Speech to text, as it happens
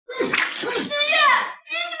爷，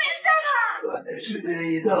你没事吧？短的时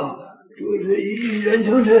间一到，主事一必然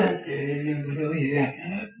成真。令不留意，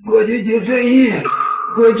过去请圣医，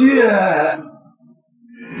过去。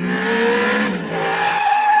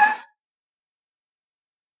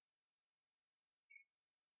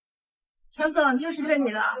陈总，就是这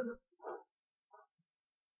里了。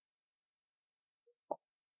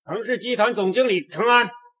城市集团总经理陈安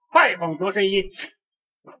拜访卓神医，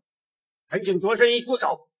恳请卓神医出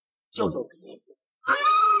手救救你。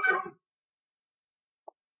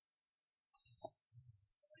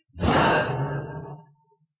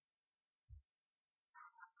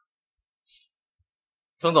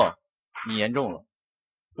程总，你严重了。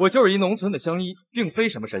我就是一农村的乡医，并非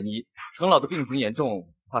什么神医。程老的病情严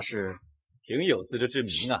重，怕是挺有自知之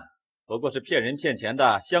明啊，不过是骗人骗钱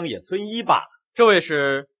的乡野村医罢了。这位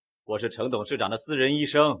是？我是程董事长的私人医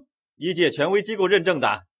生，医界权威机构认证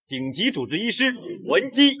的顶级主治医师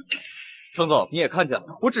文姬。程总，你也看见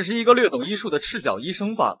了，我只是一个略懂医术的赤脚医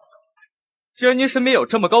生罢了。既然您身边有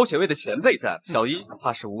这么高学位的前辈在，小医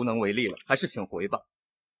怕是无能为力了，还是请回吧。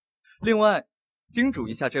另外，叮嘱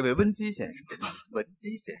一下这位温姬先生，文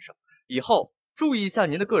姬先生，以后注意一下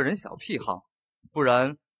您的个人小癖好，不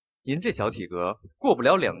然您这小体格过不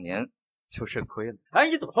了2年就肾亏了。哎，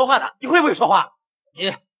你怎么说话的？你会不会说话？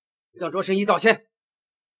你让卓神医道歉。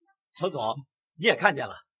程总，你也看见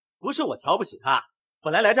了，不是我瞧不起他，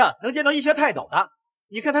本来来这能见到医学泰斗的，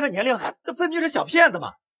你看他这年龄，这分明是小骗子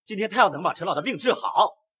嘛。今天他要能把陈老的病治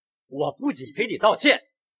好，我不仅赔礼道歉，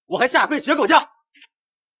我还下跪学狗叫。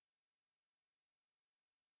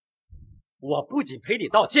我不仅赔礼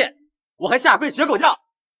道歉，我还下跪学狗叫。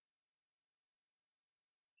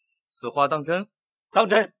此话当真？当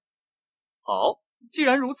真。好，既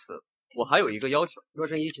然如此，我还有一个要求。卓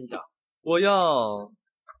神医，请讲。我要，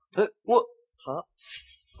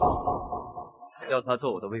要他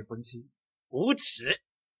做我的未婚妻。无耻！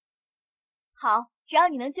好，只要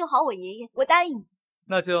你能救好我爷爷，我答应你。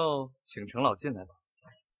那就请程老进来吧。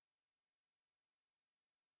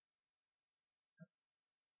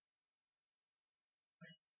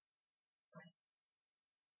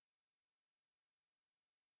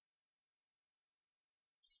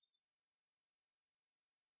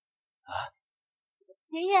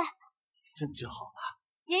爷爷，真治好了。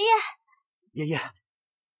爷爷，爷爷，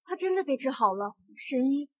他真的被治好了，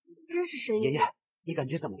神医，真是神医。爷爷，你感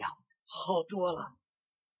觉怎么样？好多了。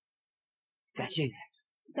感谢你，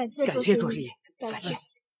感谢卓神医，感谢。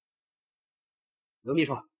刘秘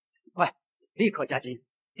书，快，立刻加急，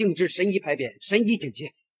定制神医牌匾，神医警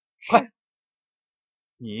戒，快！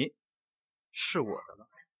你是我的了。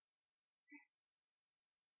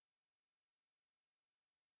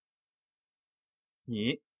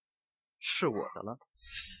你是我的了。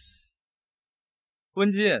温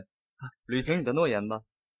姬，履行你的诺言吧。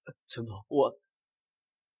陈总，我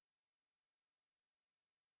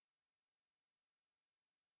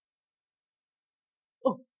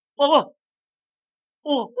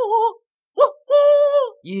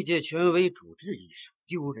医界权威主治医生，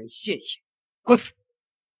丢人现眼，滚！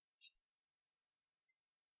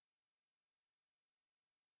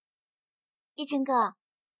一晨哥，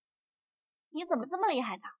你怎么这么厉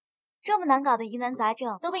害呢？这么难搞的疑难杂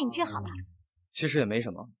症都被你治好了。其实也没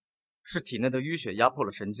什么，是体内的淤血压迫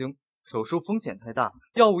了神经，手术风险太大，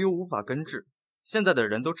药物又无法根治。现在的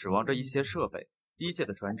人都指望着一些设备，医界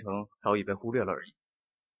的传承早已被忽略了而已。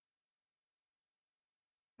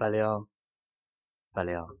百灵，百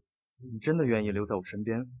灵，你真的愿意留在我身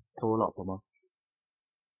边做我老婆吗？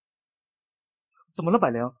怎么了，百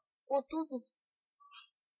灵？我肚子疼。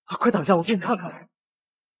快躺下，我给你看看。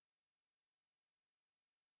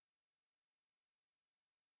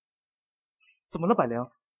怎么了，百灵？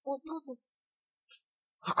我肚子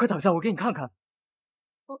疼。快躺下，我给你看看。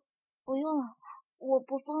不用了，我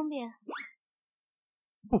不方便。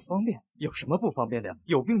不方便？有什么不方便的呀？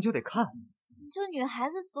有病就得看。就女孩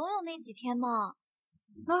子总有那几天嘛。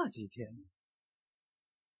那几天？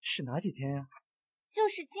是哪几天呀？就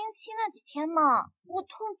是经期那几天嘛，我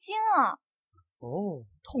痛经啊。哦，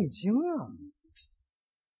痛经啊。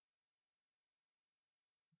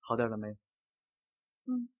好点了没？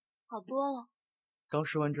好多了。刚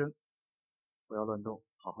施完针，不要乱动，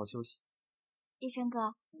好好休息。医生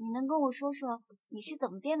哥，你能跟我说说你是怎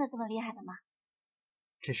么变得这么厉害的吗？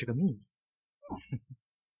这是个秘密。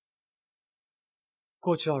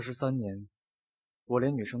过去23年，我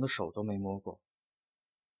连女生的手都没摸过。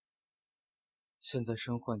现在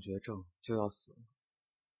身患绝症，就要死了。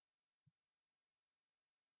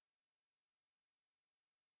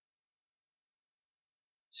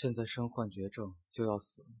现在身患绝症，就要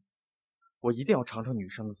死了。我一定要尝尝女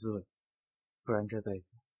生的滋味，不然这辈子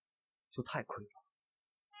就太亏了。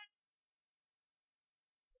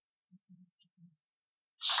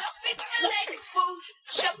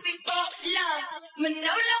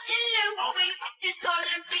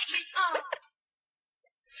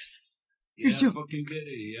玉静，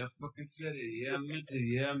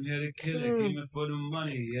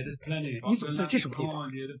你怎么在这种地方？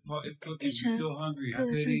玉晨，各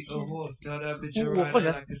位挣钱。我换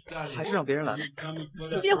人，还是让别人来？你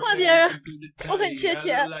别换别人，我很缺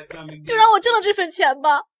钱，就让我挣了这份钱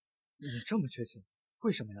吧。你这么缺钱，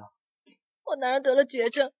为什么呀？我男人得了绝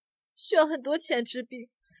症，需要很多钱治病。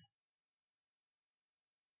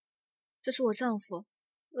这是我丈夫，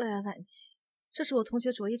胃癌晚期。这是我同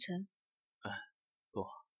学卓一晨。不，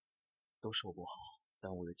都是我不好，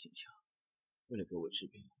耽误了景强。为了给我治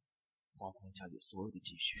病，花光家里所有的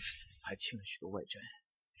积蓄，还欠了许多外债。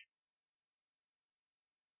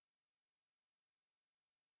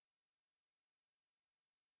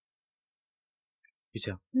玉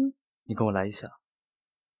静，你跟我来一下。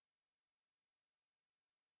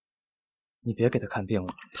你别给他看病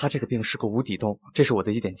了，他这个病是个无底洞，这是我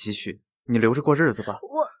的一点积蓄，你留着过日子吧。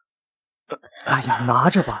哎呀，拿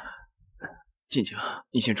着吧。静静，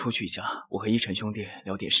你先出去一下，我和一晨兄弟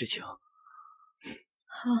聊点事情。好。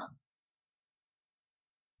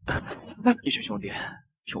一晨兄弟，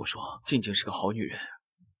听我说，静静是个好女人，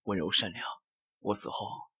温柔善良。我死后，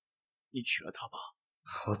你娶了她吧。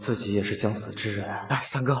我自己也是将死之人。哎，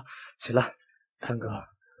三哥，起来。三哥，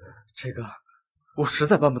这个我实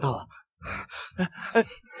在办不到啊。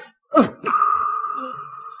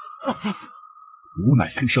无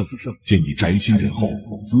奈之盛，见你宅心仁厚，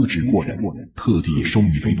资质过人，特地收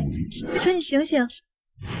你为徒。一晨，你醒醒！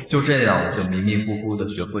就这样，我就迷迷糊糊的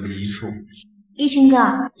学会了医术。医生哥，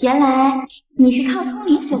原来你是靠通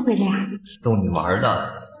灵学会的呀？逗你玩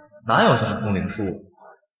的，哪有什么通灵术？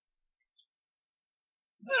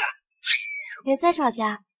别再吵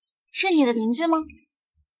架，是你的邻居吗？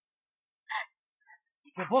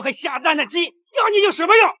这不会下蛋的鸡，要你有什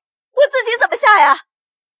么用？我自己怎么下呀？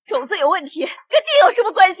种子有问题，跟地有什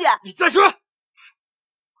么关系啊？你再说，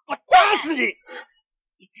我打死你！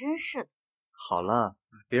你真是的。好了，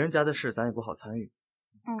别人家的事咱也不好参与。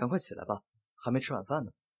赶快起来吧，还没吃晚饭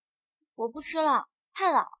呢。我不吃了，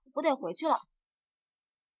太晚了，我得回去了。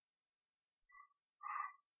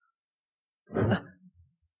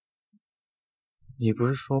你不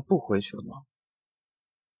是说不回去了吗？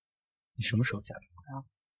你什么时候嫁给我呀？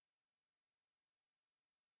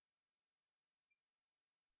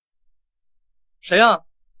谁呀？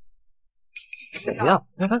谁呀？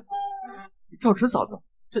赵芷嫂子，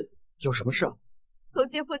这有什么事啊？从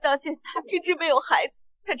结婚到现在一直没有孩子，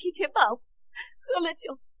他天天骂我，喝了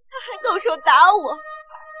酒他还动手打我。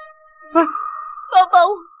帮帮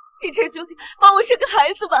我，一晨兄弟，帮我生个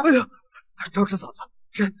孩子吧！哎呀，赵芷嫂子，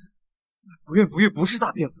这不孕不育不是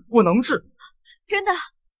大病，我能治。真的？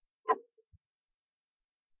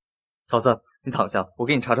嫂子，你躺下，我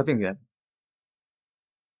给你查查病源。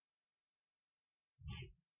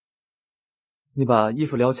你把衣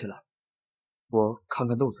服撩起来，我看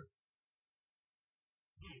看肚子。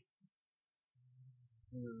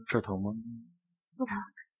这儿疼吗？不疼。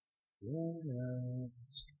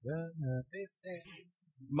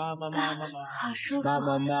好舒服。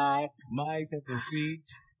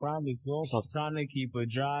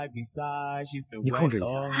你控制一下。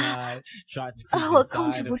我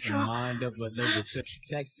控制不住。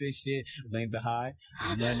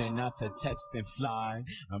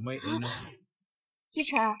玉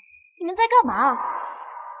晨，你们在干嘛？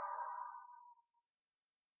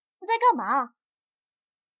你在干嘛？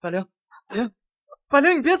百灵，百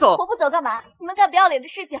灵，你别走！我不走干嘛？你们干不要脸的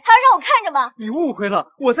事情，还要让我看着吗？你误会了，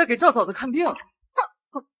我在给赵嫂子看病。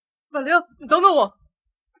百灵，你等等我！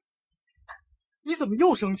你怎么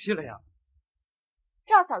又生气了呀？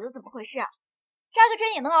赵嫂子怎么回事啊？扎个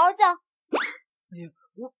针也能嗷嗷叫？哎呀，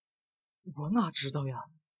我哪知道呀？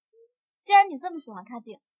既然你这么喜欢看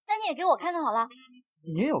病，那你也给我看看好了。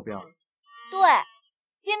你也有病？对，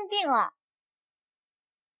心病啊。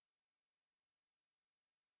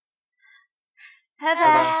拜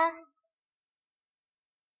拜。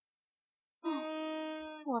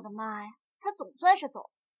我的妈呀，他总算是走了。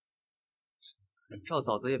赵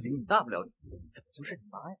嫂子也比你大不了几岁，怎么就是你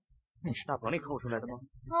妈呀？你是大棚里抠出来的吗？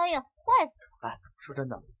哎呀，坏死了！哎，说真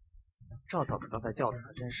的，赵嫂子刚才叫的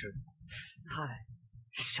可真是太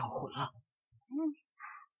销魂了。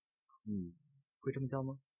会这么叫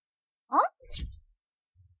吗？啊？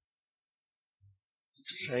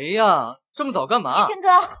谁呀？这么早干嘛？一晨哥。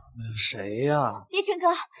谁呀？一晨哥，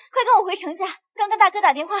快跟我回程家！刚刚大哥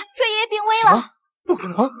打电话说爷爷病危了。不可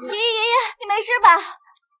能！爷爷，你没事吧？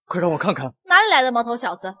快让我看看。哪里来的毛头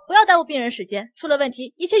小子？不要耽误病人时间，出了问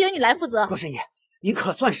题，一切由你来负责。郭神医，您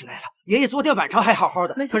可算是来了。爷爷昨天晚上还好好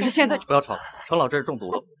的，可是现在不要吵，程老这是中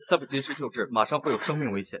毒了，再不及时救治，马上会有生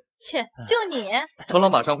命危险。切，就你！程老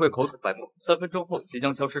马上会口吐白沫，3分钟后即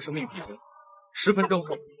将消失生命体征，10分钟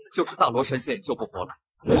后就是大罗神仙救不活了。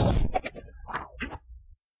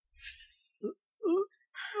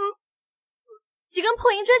几根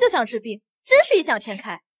破银针就想治病，真是异想天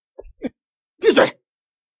开。闭嘴！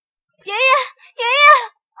爷爷，爷爷！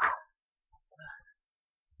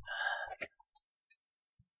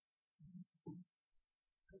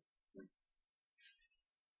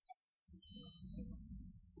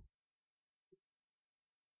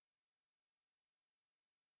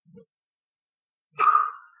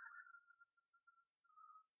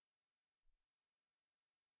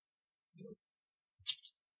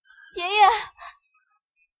爷爷，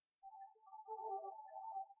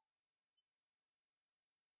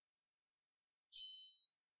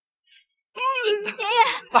爷爷，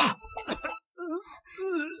爸，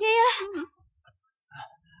爷爷，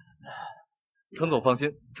程总放心，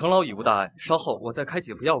程老已无大碍，稍后我再开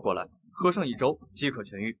几副药过来，喝上1周即可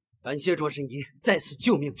痊愈。感谢卓神医再次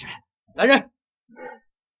救命之恩。来人，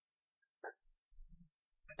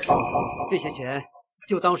这些钱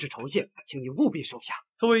就当是酬谢，请你务必收下。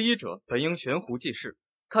作为医者，本应悬壶济世，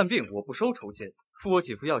看病我不收酬谢，付我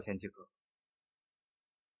几副药钱即可。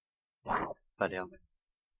百灵，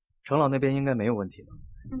程老那边应该没有问题吧？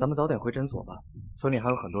咱们早点回诊所吧，村里还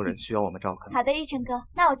有很多人需要我们照看。好的，一晨哥，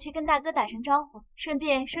那我去跟大哥打声招呼，顺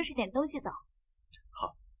便收拾点东西走。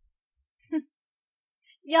好。哼，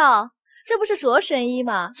哟，这不是卓神医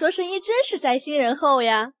吗？卓神医真是宅心仁厚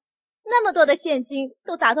呀，那么多的现金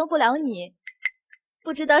都打动不了你。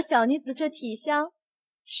不知道小女子这体香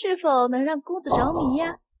是否能让公子着迷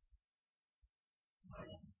呀？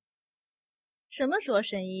什么卓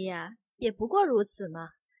神医呀，也不过如此嘛。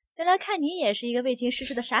原来看你也是一个未经世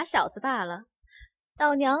事的傻小子罢了。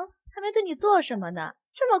老娘还没对你做什么呢，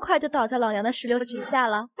这么快就倒在老娘的石榴裙下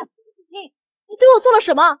了。你对我做了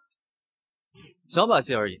什么？小把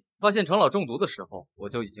戏而已。发现程老中毒的时候，我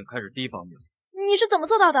就已经开始提防你了。你是怎么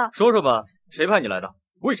做到的？说说吧，谁派你来的？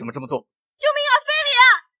为什么这么做？救命啊，非礼啊！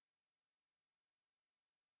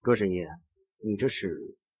郭神医，你这是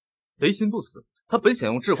贼心不死。他本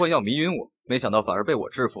想用致幻药迷晕我，没想到反而被我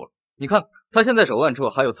制服了。你看，他现在手腕处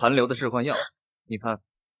还有残留的致幻药。你看，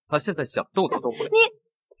他现在想动都动不了。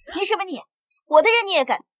你什么你？我的人你也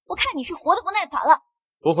敢？我看你是活得不耐烦了。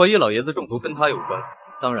我怀疑老爷子中毒跟他有关，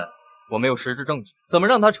当然我没有实质证据，怎么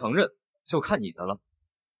让他承认就看你的了。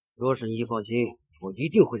罗神医放心，我一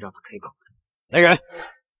定会让他开口的。来人，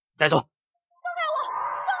带走！放开我！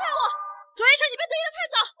放开我！卓医生，你别得意的太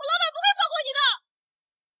早，我老板不会放过你的。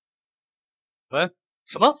喂，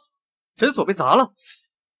什么？诊所被砸了？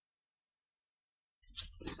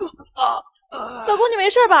老公，你没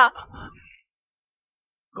事吧？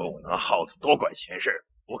狗拿耗子多管闲事，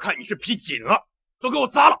我看你是皮紧了，都给我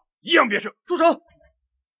砸了，一样别事。住手！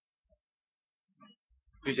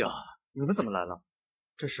玉姐，你们怎么来了？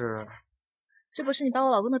这不是你把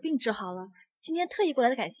我老公的病治好了，今天特意过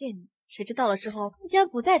来感谢你。谁知到了之后，你竟然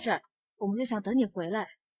不在这儿，我们就想等你回来，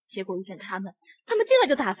结果遇见他们进来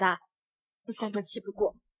就打砸。我3个气不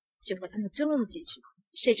过，就和他们争论了几句，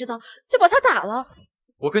谁知道就把他打了。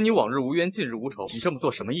我跟你往日无冤，近日无仇，你这么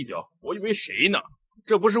做什么意思？我以为谁呢？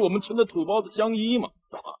这不是我们村的土包子相依吗？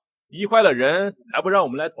怎么医坏了人还不让我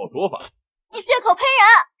们来讨说法？你血口喷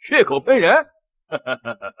人！血口喷人！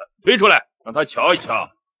推出来，让他瞧一瞧。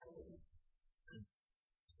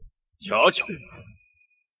瞧瞧，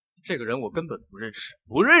这个人我根本不认识。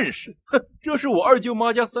不认识？哼，这是我2舅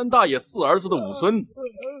妈家3大爷4儿子的5孙子。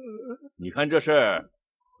你看这事儿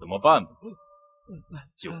怎么办吧？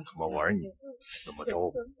就他妈玩你，怎么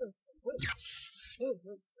着？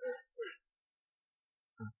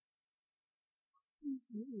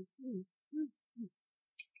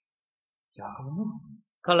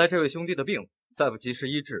看来这位兄弟的病再不及时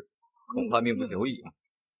医治，恐怕命不久矣。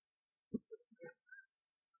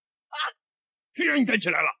谁让你站起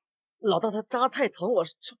来了？老大他扎太疼，我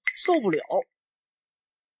受不了。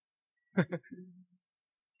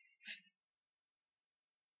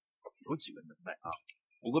有几个能耐啊！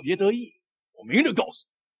不过别得意，我明着告诉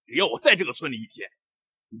你，只要我在这个村里1天，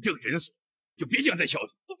你这个诊所就别想再消停。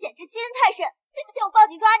你简直欺人太甚，信不信我报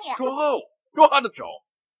警抓你？抓得着，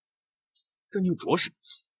这你有着实不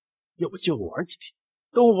错，要不就玩几天，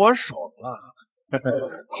都玩爽了。流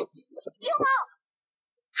氓！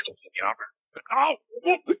臭娘们儿！啊！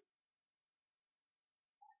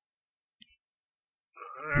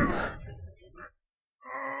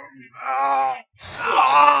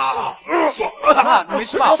没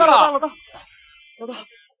事吧？老大，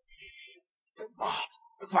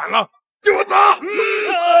反了，给我打！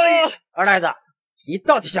二呆子，你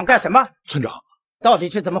到底想干什么？村长，到底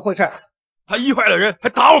是怎么回事？他医坏了人，还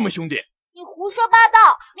打我们兄弟。你胡说八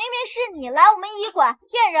道！明明是你来我们医馆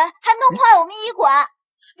骗人，还弄坏我们医馆。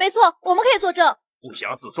没错，我们可以作证。不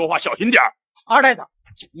想死，说话小心点。二呆子，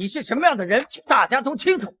你是什么样的人，大家都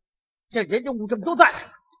清楚。这人证物证都在，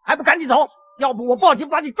还不赶紧走？要不我报警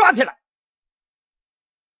把你抓起来。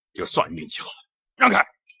就算运气好，让开。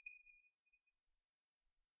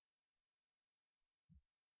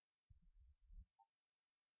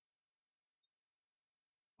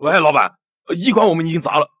喂，老板，医馆我们已经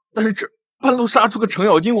砸了，但是这半路杀出个程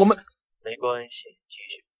咬金，我们没关系，继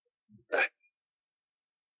续。哎，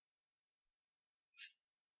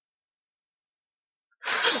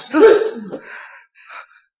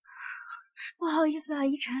不好意思啊，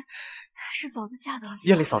依晨，是嫂子吓到你。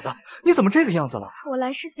艳丽嫂子，你怎么这个样子了？我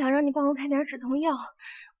来是想让你帮我开点止痛药，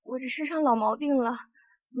我这身上老毛病了，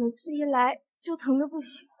每次一来就疼得不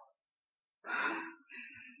行。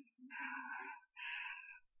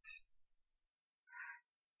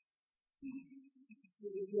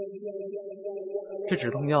这止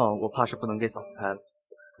痛药我怕是不能给嫂子开了，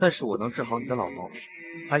但是我能治好你的老毛病，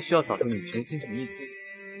还需要嫂子你全心全意。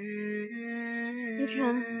依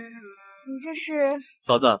晨，你这是？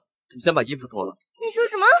嫂子，你先把衣服脱了。你说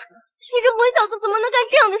什么？你这混小子怎么能干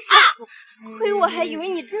这样的事？亏我还以为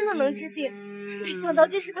你真的能治病，没想到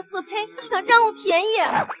这是个色胚，想占我便宜。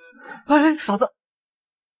哎，嫂子，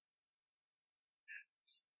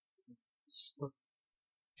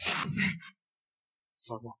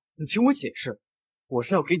嫂子，你听我解释，我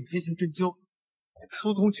是要给你进行针灸，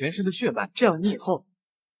疏通全身的血脉，这样你以后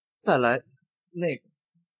再来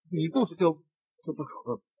你肚子就不可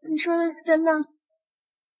饿。你说的是真的？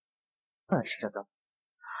当然是真的。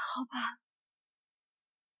好吧。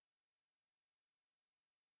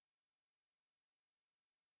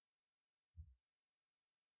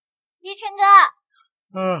依晨哥，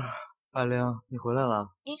海玲，你回来了。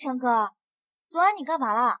依晨哥，昨晚你干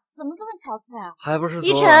嘛了？怎么这么憔悴啊？还不是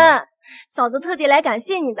依晨，嫂子特地来感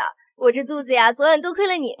谢你的。我这肚子呀，昨晚多亏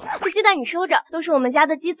了你。这鸡蛋你收着，都是我们家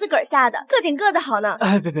的鸡自个儿下的，个顶个的好呢。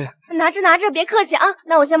哎，别，拿着，别客气啊。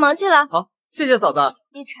那我先忙去了。好，谢谢嫂子。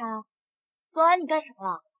依晨，昨晚你干什么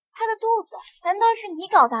了？他的肚子难道是你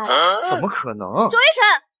搞大的？怎么可能？周一晨，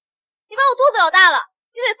你把我肚子搞大了，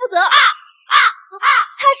你得负责。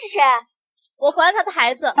他是谁？我怀了他的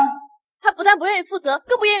孩子，他不但不愿意负责，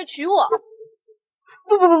更不愿意娶我。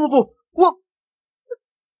不，我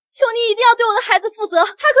求你一定要对我的孩子负责，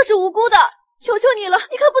他可是无辜的，求求你了，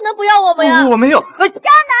你可不能不要我们呀！我没有。哎，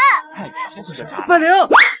渣男！百灵，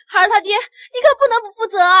孩儿他爹，你可不能不负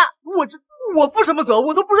责啊！我负什么责？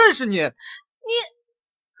我都不认识你。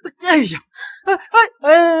哎呀，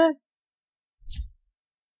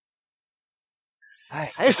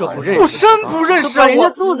还说不认识？我真不认识啊！人家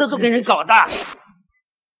肚子都给人搞大。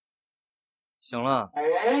行了，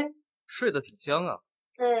睡得挺香啊。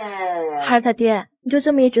孩儿他爹，你就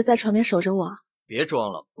这么一直在床边守着我？别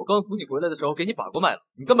装了，我刚从你回来的时候给你把过脉了，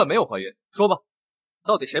你根本没有怀孕。说吧，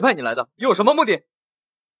到底谁派你来的？又有什么目的？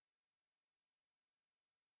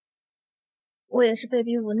我也是被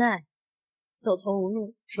逼无奈，走投无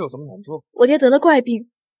路。是有什么难处？我爹得了怪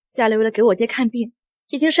病，家里为了给我爹看病，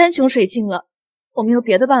已经山穷水尽了。我没有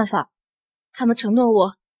别的办法，他们承诺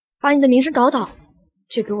我把你的名声搞倒，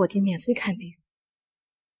就给我爹免费看病。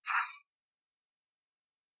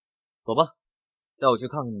走吧，带我去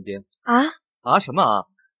看看你爹。啊什么啊？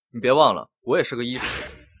你别忘了，我也是个医生。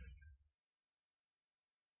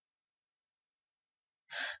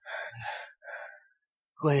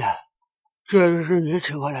哥呀，这是你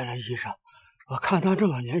请过来的医生，我看他这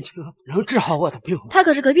么年轻，能治好我的病。他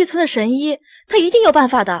可是隔壁村的神医，他一定有办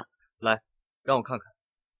法的。来，让我看看。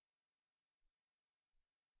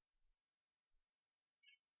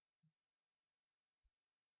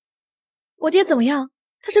我爹怎么样？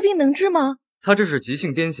他这病能治吗？他这是急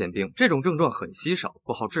性癫痫病，这种症状很稀少，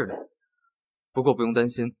不好治疗。不过不用担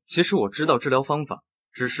心，其实我知道治疗方法，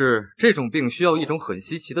只是这种病需要一种很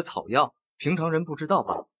稀奇的草药，平常人不知道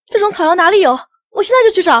罢了。这种草药哪里有？我现在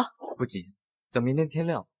就去找。不急，等明天天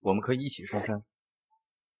亮，我们可以一起上山。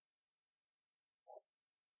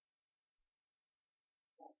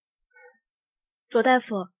卓大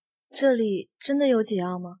夫，这里真的有解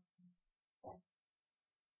药吗？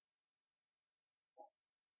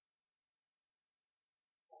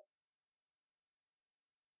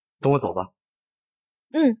跟我走吧。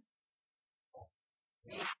嗯。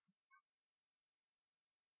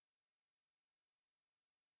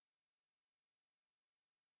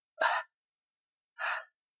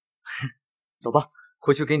走吧，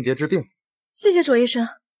回去给你爹治病。谢谢卓医生。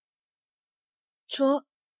卓，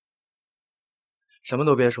什么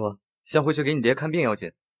都别说，先回去给你爹看病要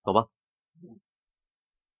紧。走吧。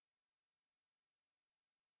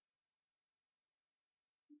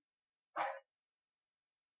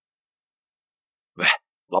喂，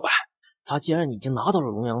老板，他既然已经拿到了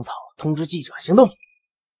龙阳草，通知记者行动。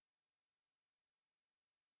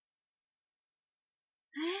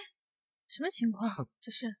什么情况？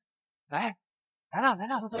这是？来了！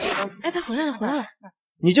哎，他回来了！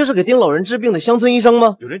你就是给丁老人治病的乡村医生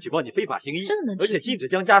吗？有人举报你非法行医，真的能，而且禁止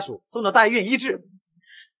将家属送到大医院医治。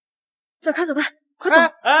走开，快走！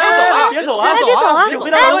别走啊！请回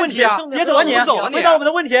答我的问题啊！别走啊你！回答我们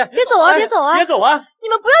的问题！别走啊！别走啊！你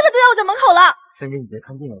们不要再堆在我家门口了！先给你爹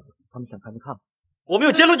看病要紧，他们想看就看吧。我们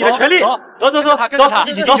有揭露你的权利。走，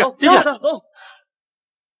进去。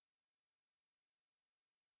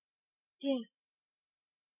爹，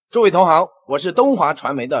诸位同行，我是东华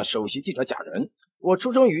传媒的首席记者贾仁。我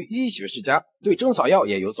出生于医学世家，对中草药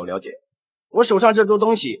也有所了解。我手上这株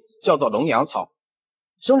东西叫做龙阳草，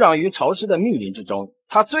生长于潮湿的密林之中，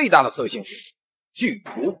它最大的特性是剧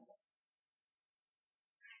毒。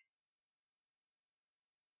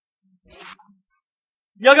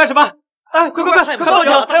你要干什么？哎，快报警！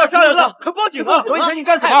他要杀人了！快报警啊！罗医生，你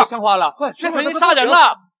干什么？像话了，快，宣传杀人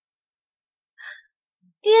了！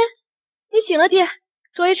爹，你醒了，爹。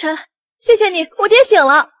卓一晨，谢谢你，我爹醒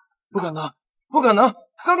了。不可能！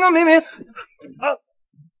刚刚明明……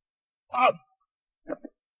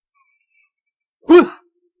滚！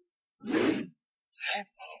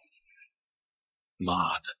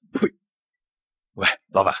妈的，呸！喂，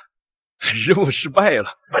老板，任务失败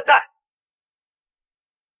了，笨蛋！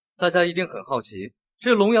大家一定很好奇，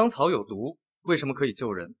这龙阳草有毒，为什么可以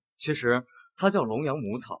救人？其实它叫龙阳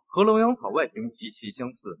母草，和龙阳草外形极其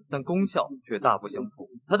相似，但功效却大不相同。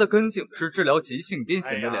它的根茎是治疗急性癫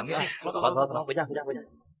痫的良药。走，回家。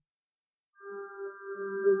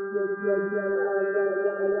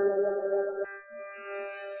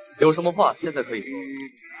有什么话现在可以说。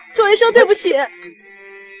卓医生，对不起。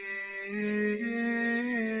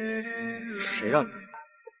是谁让你？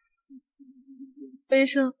卓医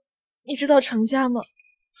生，你知道程家吗？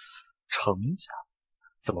程家？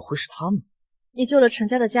怎么会是他们？你救了程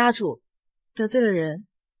家的家主，得罪了人。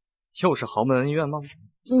又是豪门恩怨吗？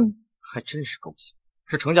还真是狗血。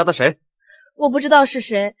是程家的谁？我不知道是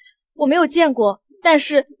谁，我没有见过，但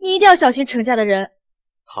是你一定要小心程家的人。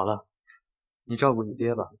好了，你照顾你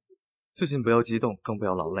爹吧，最近不要激动，更不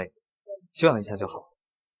要劳累，休养一下就好。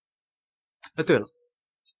哎，对了，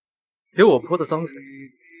给我泼的脏水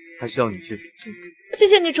还需要你去洗净。谢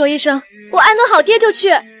谢你，卓医生，我安顿好爹就去。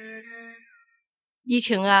一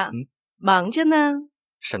晨啊，忙着呢。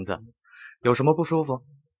婶子，有什么不舒服？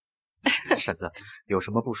婶子，有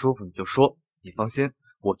什么不舒服你就说，你放心，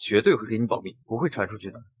我绝对会给你保密，不会传出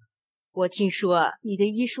去的。我听说你的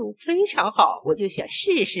医术非常好，我就想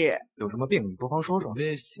试试。有什么病你不妨说说。我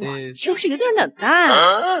就是有点冷淡，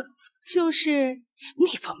就是那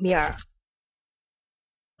方面儿，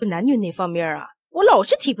男女那方面啊，我老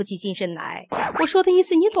是提不起精神来。我说的意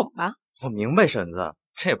思你懂吧？我明白，婶子，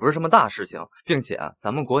这也不是什么大事情，并且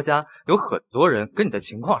咱们国家有很多人跟你的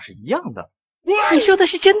情况是一样的。你说的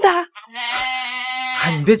是真的？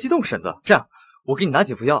哎，你别激动，婶子，这样我给你拿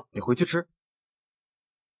几副药，你回去吃。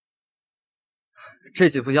这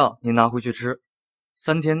几副药你拿回去吃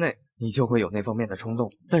，3天内你就会有那方面的冲动，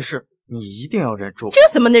但是你一定要忍住。这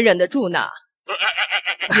怎么能忍得住呢？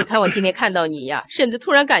你看我今天看到你呀，婶子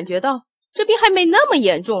突然感觉到这病还没那么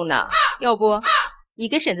严重呢，要不你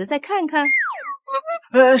给婶子再看看？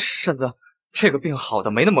婶子，这个病好的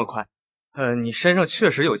没那么快。你身上确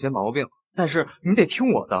实有些毛病，但是你得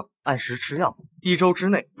听我的，按时吃药，1周之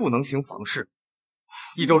内不能行房事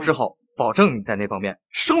，1周之后保证你在那方面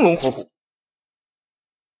生龙活虎。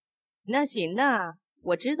那行呐，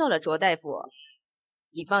我知道了，卓大夫，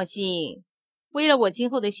你放心，为了我今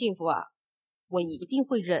后的幸福啊，我一定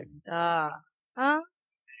会忍的啊。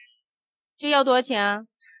这药多少钱啊？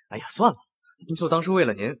哎呀，算了，就当是为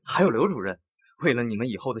了您，还有刘主任，为了你们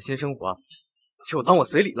以后的新生活，就当我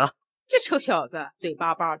随礼了。这臭小子嘴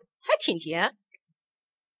巴巴的，还挺甜。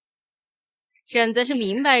婶子是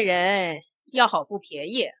明白人，药好不便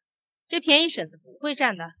宜，这便宜婶子不会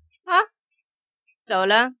占的啊。走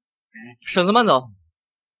了。婶子慢走。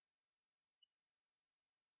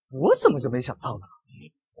我怎么就没想到呢？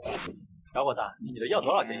小伙子，你的药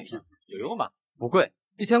多少钱一支？有用吗？不贵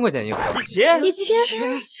，1000块钱一盒。1000块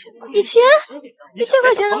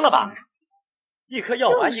钱？疯了吧？一颗药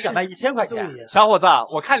丸你敢卖1000块钱？小伙子，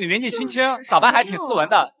我看你年纪轻轻，打扮还挺斯文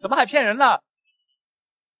的，怎么还骗人呢？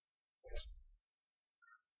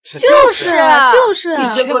就是啊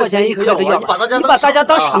，1000块钱一颗的药，你把大家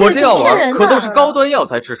当傻子？我这药丸可都是高端药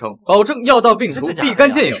材制成，保证药到病除，立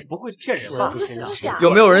竿见影。不会骗人吧？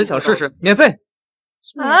有没有人想试试？免费！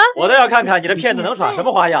啊！我倒要看看你这骗子能耍什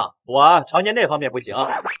么花样。我常年那方面不行，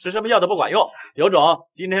吃什么药都不管用。有种，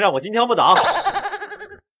今天让我金枪不倒！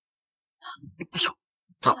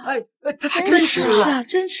他真吃啊，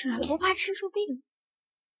真吃啊，不怕吃出病。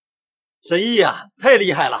神医呀，太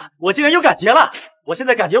厉害了！我竟然有感觉了！我现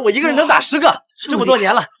在感觉我一个人能打10个，这么多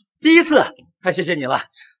年了，第一次，太谢谢你了。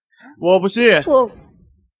我不信，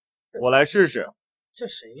我来试试。这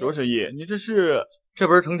谁？卓神医，你这是？这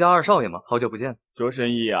不是程家二少爷吗？好久不见。卓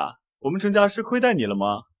神医啊，我们程家是亏待你了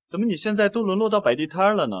吗？怎么你现在都沦落到摆地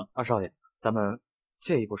摊了呢？二少爷，咱们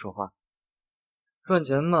借一步说话。赚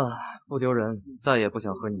钱嘛，不丢人，再也不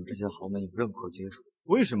想和你们这些豪门有任何接触。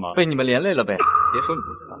为什么？被你们连累了呗。别说你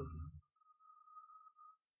不知道。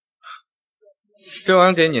这玩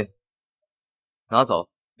意儿给你，拿走，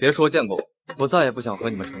别说见过我，我再也不想和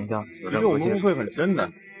你们程家有任何接触。我们误会很深的。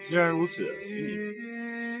既然如此，给你。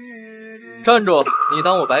站住！你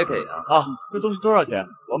当我白给啊？啊，这东西多少钱？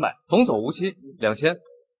我买。童叟无欺，2000。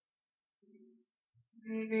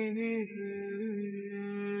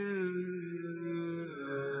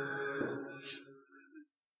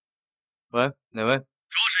喂，哪位？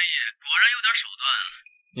周神医果然有点手段啊！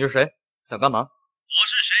你是谁？想干嘛？我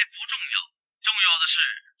是谁不重要，重要的是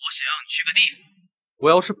我想去个地方。我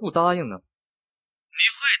要是不答应呢？你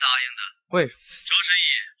会答应的。为什么？周神医，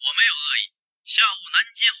我没有恶意。下午南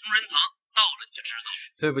街红人堂到了你就知道。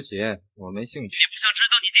对不起，我没兴趣。你不想知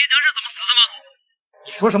道你爹娘是怎么死的吗？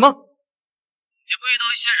你说什么？你会遇到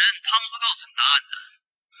一些人，他们会告诉你答案的。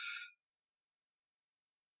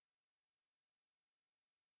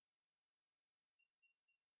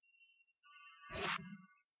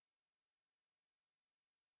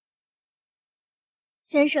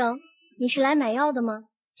先生，你是来买药的吗？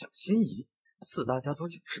蒋心怡，4大家族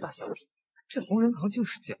蒋氏大小姐，这红人堂竟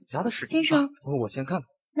是蒋家的事情。先生，我先看看。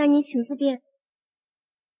那你请自便。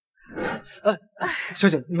小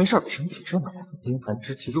姐，你没事吧？身体这么好，阴寒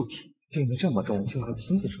之气入体，病得这么重，竟然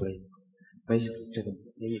亲自处理。没想到这个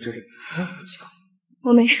女医之力那么强。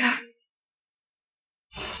我没事。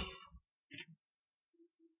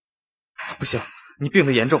不行，你病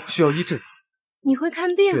得严重，需要医治。你会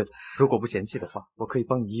看病？对的，如果不嫌弃的话，我可以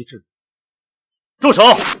帮你医治。住手！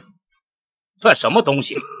算什么东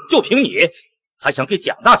西？就凭你，还想给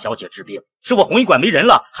蒋大小姐治病？是我红医馆没人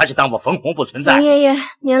了，还是当我冯红不存在？冯爷爷，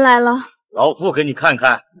您来了。老夫给你看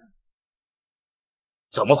看。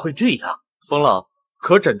怎么会这样？冯老，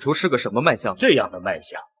可诊出是个什么脉象？这样的脉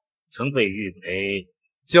象，曾被誉为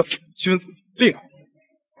将军令。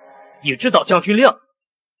你知道将军令？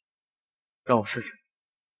让我试试。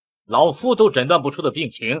老夫都诊断不出的病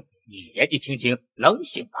情，你年纪轻轻能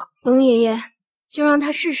行吗？冯爷爷，就让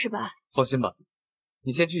他试试吧。放心吧，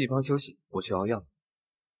你先去一旁休息，我去熬药。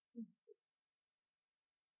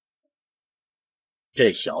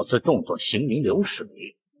这小子动作行云流水，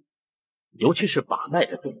尤其是把脉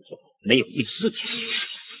的动作，没有一丝情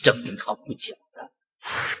绪，证明他不简单。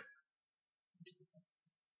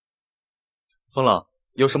冯老，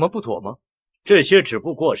有什么不妥吗？这些只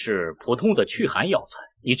不过是普通的驱寒药材，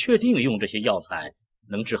你确定用这些药材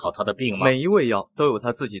能治好他的病吗？每一味药都有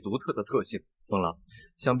他自己独特的特性，冯老，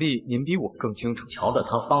想必您比我更清楚。瞧着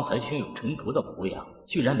他方才胸有成竹的模样，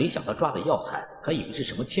居然没想到抓的药材，还以为是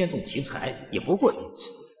什么天纵奇才，也不过如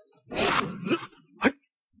此。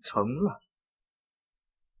成了。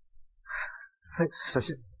嘿，小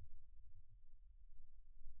心！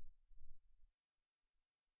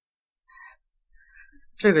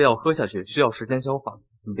这个药喝下去需要时间消化，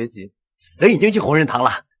你别急。人已经去红人堂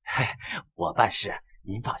了，我办事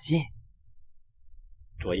您放心。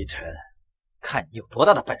卓一晨，看你有多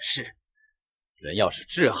大的本事。人要是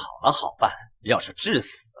治好了好办，要是治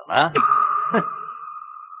死了，哼！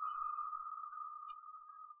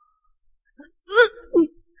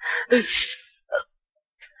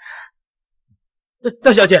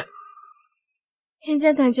大小姐，渐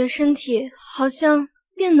渐感觉身体好像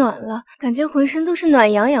变暖了，感觉浑身都是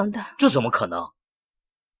暖洋洋的。这怎么可能？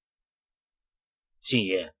心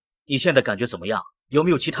怡，你现在感觉怎么样？有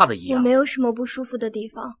没有其他的异样？我没有什么不舒服的地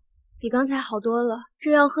方，比刚才好多了。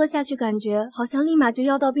这药喝下去，感觉好像立马就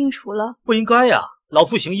药到病除了。不应该呀，老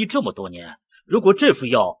夫行医这么多年，如果这副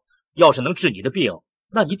药要是能治你的病，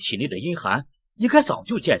那你体内的阴寒应该早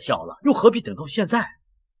就见效了，又何必等到现在？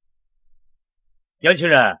年轻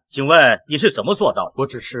人，请问你是怎么做到的？我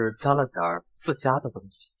只是加了点自家的东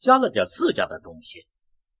西。加了点自家的东西，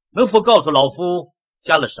能否告诉老夫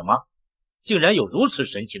加了什么？竟然有如此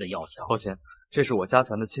神奇的药效！抱歉，这是我家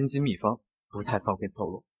传的千金秘方，不太方便透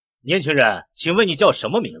露。年轻人，请问你叫什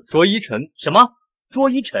么名字？卓一晨。什么？卓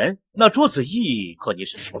一晨？那卓子义和你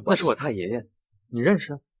是什么关系？那是我太爷爷，你认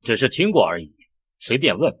识？只是听过而已，随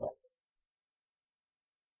便问问。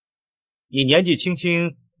你年纪轻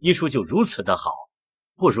轻，医术就如此的好，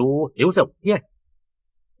不如留在我店里。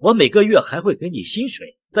我每个月还会给你薪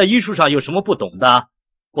水。在医术上有什么不懂的，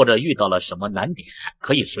或者遇到了什么难点，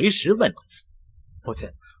可以随时问。抱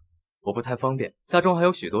歉，我不太方便，家中还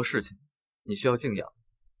有许多事情，你需要静养。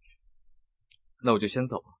那我就先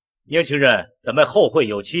走了。年轻人，咱们后会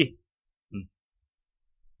有期。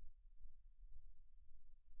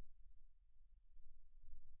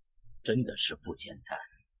真的是不简单。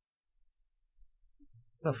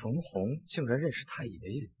那冯红竟然认识太爷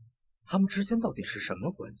爷，他们之间到底是什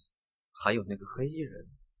么关系？还有那个黑衣人。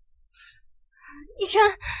一晨，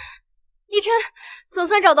一晨，总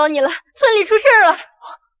算找到你了，村里出事了。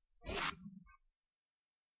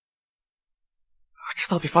这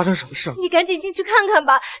到底发生什么事了？你赶紧进去看看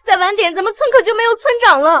吧，再晚点咱们村可就没有村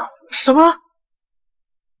长了。什么？啊！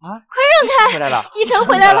快让开！回来了，一晨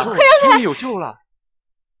回来了，快让开！终于有救了。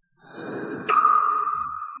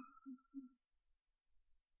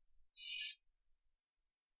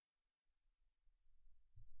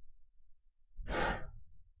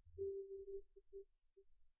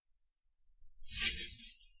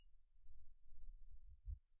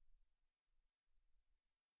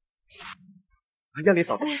燕里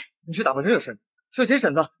嫂子，你去打扮这个身子。秀琴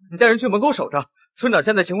婶子，你带人去门口守着。村长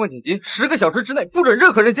现在情况紧急，10个小时之内不准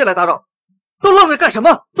任何人进来打扰。都愣着干什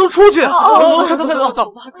么？都出去！快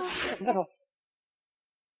走！快走！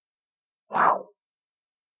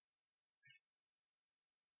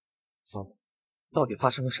嫂子，到底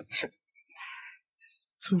发生了什么事？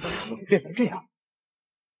村长怎么会变成这样？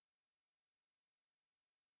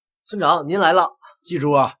村长，您来了。记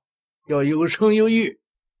住啊，要有声有语，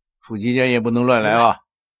夫妻间也不能乱来啊。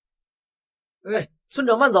哎，村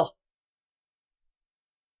长慢走。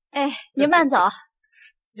哎，您慢走。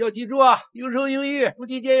要记住啊，有声有语，夫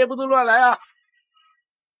妻间也不能乱来啊。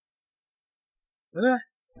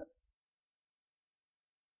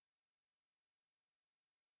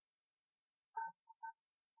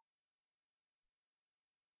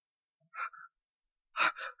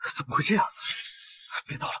怎么会这样？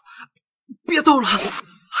别动了，别动了！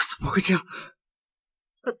怎么会这样？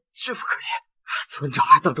绝不可以！村长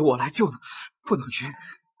还等着我来救呢，不能晕。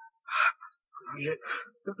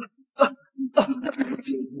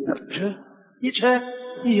一晨，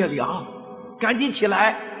夜凉，赶紧起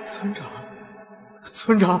来！村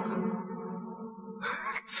长，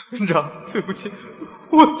对不起，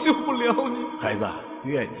我救不了你。孩子，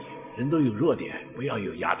愿你，人都有弱点，不要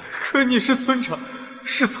有压力。可你是村长，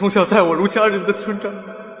是从小待我如家人的村长。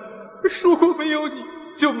如果没有你，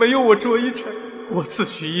就没有我卓一晨。我自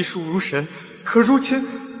诩医术如神，可如今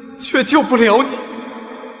却救不了你。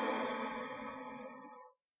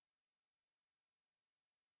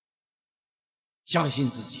相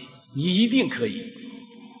信自己，你一定可以。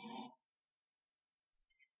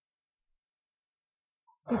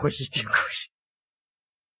我一定可以，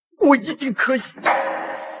我一定可以。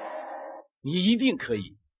你一定可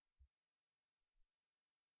以。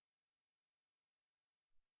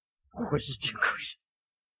我一定可以，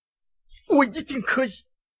我一定可以。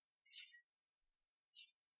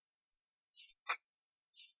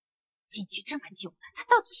进去这么久了，他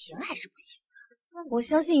到底行还是不行？我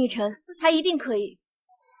相信一晨，他一定可以。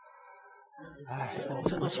哎，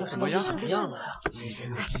这都怎么样了呀？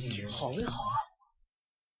好没好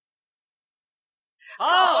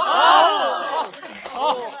啊？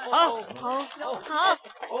好！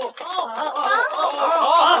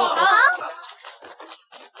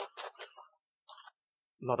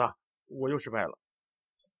老大，我又失败了。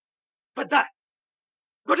笨蛋，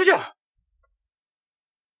滚出去！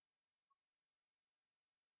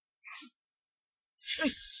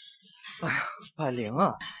哎呀，百灵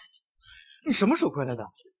啊，你什么时候回来的？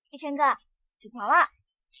一晨哥，取团了。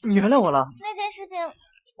你原谅我了？那件事情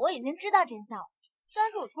我已经知道真相了，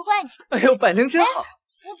算是我错怪你。哎呦，百灵真好。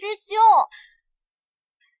不知羞。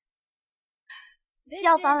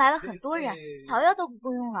药房来了很多人，草药都不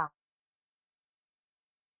够用了。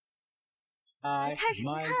你看什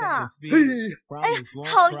么看啊？哎呀，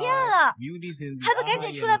讨厌了！还不赶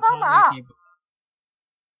紧出来帮忙！天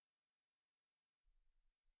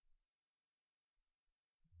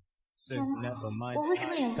哪，我为什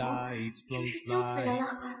么脸红？真是羞死人了！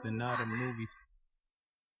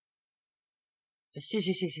谢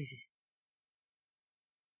谢。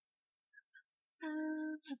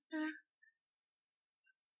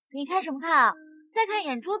你看什么看啊？再看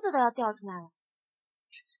眼珠子都要掉出来了。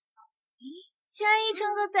咦，竟然一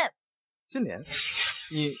晨哥在金莲，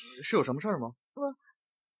你是有什么事儿吗？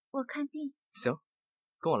我看病。行，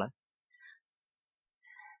跟我来。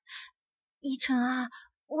依晨啊，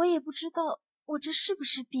我也不知道我这是不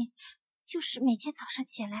是病，就是每天早上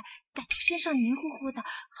起来感觉身上黏糊糊的，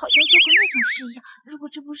好像做过那种事一样。如果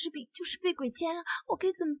这不是病，就是被鬼奸了，我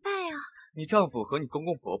该怎么办呀？你丈夫和你公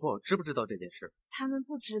公婆婆知不知道这件事？他们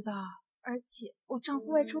不知道，而且我丈夫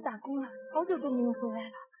外出打工了，好久都没有回来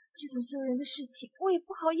了。这种羞人的事情，我也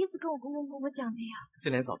不好意思跟我公公婆婆讲的呀。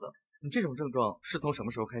金莲嫂子，你这种症状是从什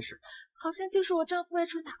么时候开始？好像就是我丈夫外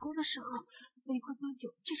出打工的时候，没过多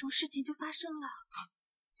久，这种事情就发生了。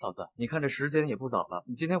嫂子，你看这时间也不早了，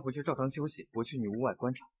你今天回去照常休息，我去你屋外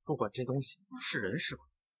观察，不管这东西是人是鬼，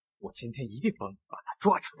我今天一定帮你把它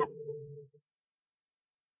抓出来。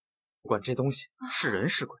不管这东西是人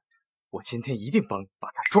是鬼，我今天一定帮你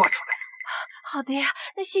把它抓出来。好的呀，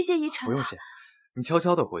那谢谢依晨。不用谢，你悄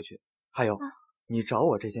悄的回去。还有，你找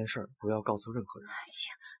我这件事儿不要告诉任何人。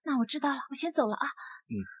行，那我知道了，我先走了啊。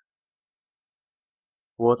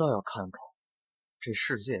我倒要看看这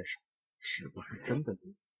世界上是不是真的有。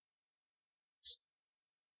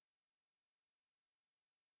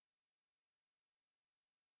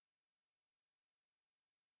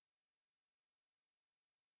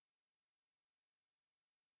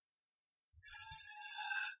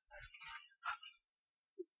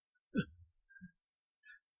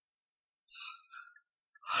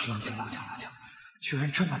冷静，居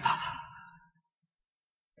然这么大胆！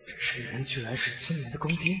这人居然是今年的公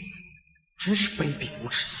爹，真是卑鄙无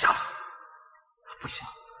耻下流！不行，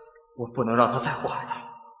我不能让他再祸害他。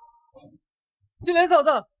金莲嫂子，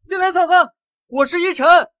我是依晨，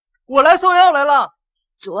我来送药来了。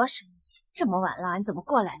卓神医，这么晚了，你怎么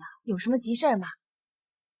过来了？有什么急事吗？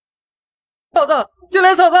金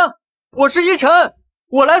莲嫂子，我是依晨，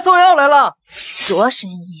我来送药来了。卓神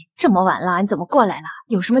医，这么晚了，你怎么过来了？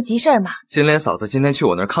有什么急事吗？金莲嫂子今天去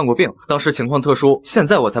我那儿看过病，当时情况特殊，现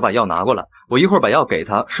在我才把药拿过来。我一会儿把药给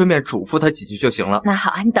她，顺便嘱咐她几句就行了。那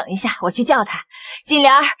好啊，你等一下，我去叫她。金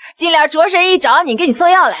莲，卓神医找你，给你送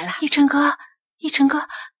药来了。依晨哥，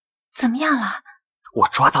怎么样了？我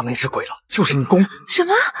抓到那只鬼了，就是你公。什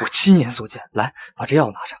么？我亲眼所见。来，把这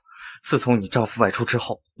药拿着。自从你丈夫外出之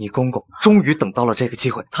后，你公公终于等到了这个机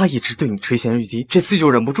会。他一直对你垂涎欲滴，这次就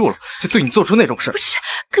忍不住了，就对你做出那种事。不是，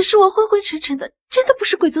可是我昏昏沉沉的，真的不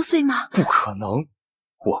是鬼作祟吗？不可能，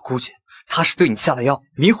我估计他是对你下了药，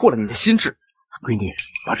迷惑了你的心智。闺女，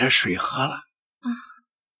把这水喝了。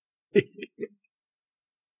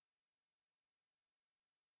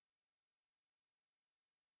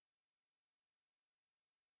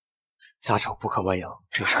家丑不可外扬，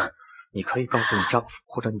这事儿你可以告诉你丈夫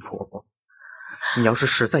或者你婆婆。你要是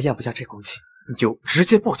实在咽不下这口气，你就直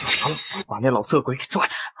接报警得了，把那老色鬼给抓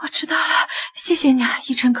起来。我知道了，谢谢你啊，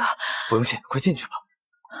依晨哥。不用谢，快进去吧。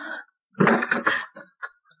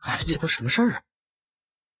哎，这都什么事儿啊？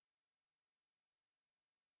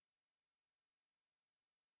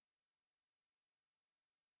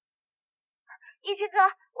依晨哥，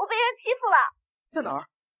我被人欺负了。在哪儿？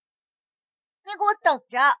你给我等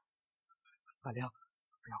着。阿亮，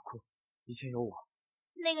不要哭，一切有我。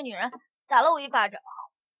那个女人打了我一巴掌，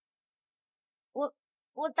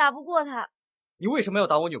我打不过她。你为什么要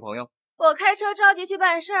打我女朋友？我开车着急去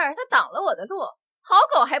办事儿，她挡了我的路，好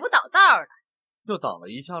狗还不挡道呢。就挡了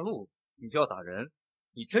一下路，你就要打人？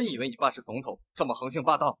你真以为你爸是总统，这么横行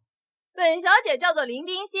霸道？本小姐叫做林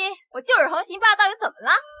冰心，我就是横行霸道又怎么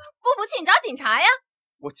了？不服气你找警察呀！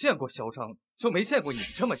我见过嚣张，就没见过你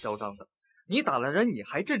这么嚣张的。你打了人，你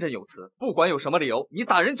还振振有词，不管有什么理由，你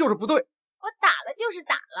打人就是不对。我打了就是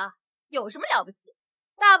打了，有什么了不起？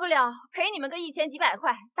大不了赔你们个1000几百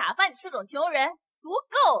块，打发你这种穷人足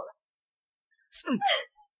够了。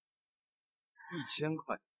1000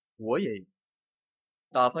块我也有，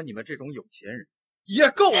打发你们这种有钱人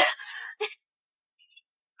也够了。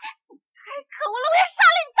太可恶了！我要杀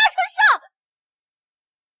了你大畜生！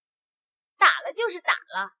打了就是打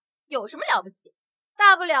了，有什么了不起？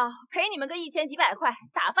大不了赔你们个1000几百块，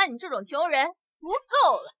打发你这种穷人足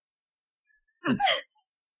够了。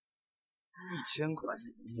1000块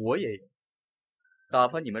我也有，打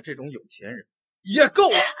发你们这种有钱人也够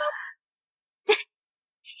了。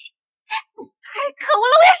太可恶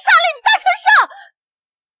了！我要杀了你大畜生！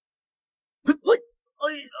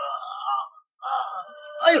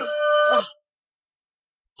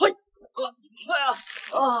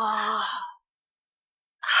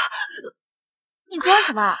你装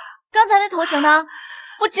什么？刚才那头型呢？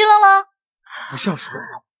不支棱了？不像是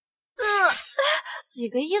我。几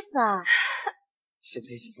个意思啊？现在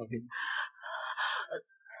一起放给你。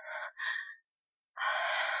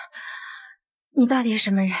你到底是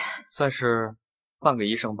什么人？算是半个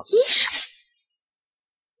医生吧。医生？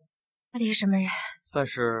到底是什么人？算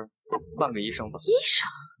是半个医生吧。医生？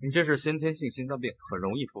你这是先天性心脏病，很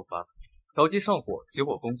容易复发，调剂上火，急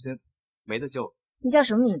火攻心，没得救。你叫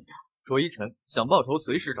什么名字？卓一晨，想报仇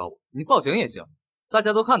随时找我，你报警也行。大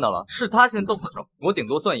家都看到了，是他先动的手，我顶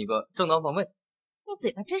多算一个正当防卫。你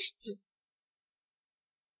嘴巴真是贱。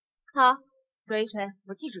好，卓一晨，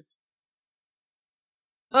我记住你。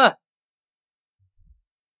哎，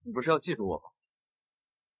你不是要记住我吗？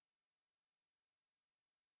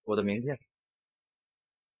我的名片，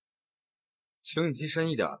请你记深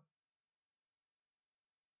一点。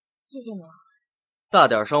谢谢你了。大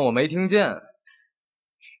点声，我没听见。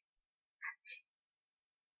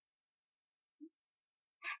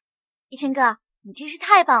一晨哥，你真是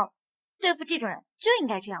太棒了，对付这种人就应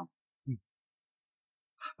该这样。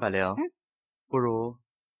百灵，不如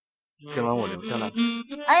今晚我留下来。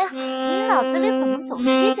哎呀，你脑子里怎么总是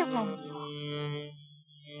这些坏念头？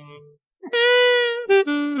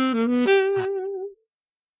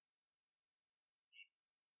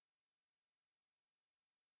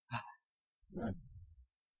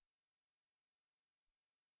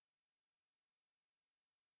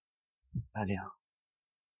百灵，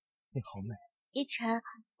你好美。一晨，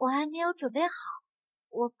我还没有准备好，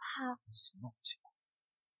我怕。行了，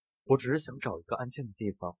我只是想找一个安静的地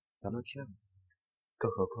方聊聊天。更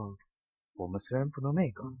何况，我们虽然不能那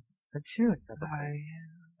个，但亲人家在旁边，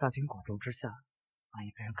大庭广众之下，万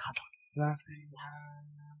一被人看到了，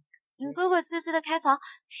你鬼鬼祟祟的开房，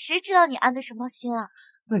谁知道你安的什么心啊？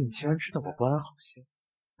那你既然知道我不安好心，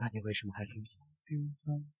那你为什么还跟着？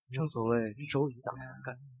正所谓周瑜打黄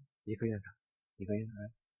盖，一个愿打，一个愿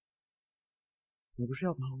挨。你不是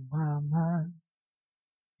要跑吗？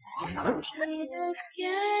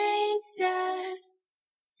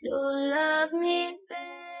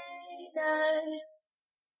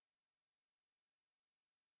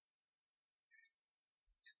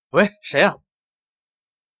喂，谁呀？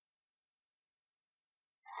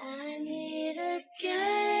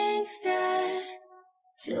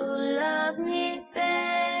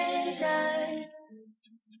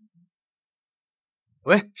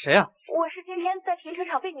喂，谁呀？我是今天在停车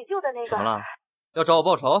场被你救的那个。怎么了？要找我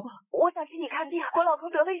报仇？我想请你看病，我老公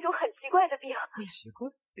得了一种很奇怪的病。奇怪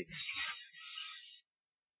的病？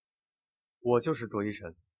我就是卓一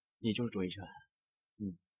晨，你就是卓一晨。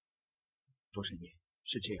卓神医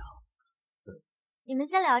是这样。你们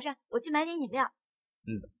先聊着，我去买点饮料。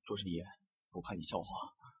卓神医，我怕你笑话，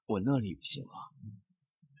我那里不行啊。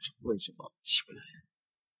为什么起不来？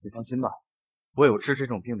你放心吧，我有治这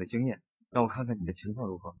种病的经验。让我看看你的情况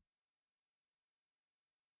如何。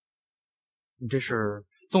你这是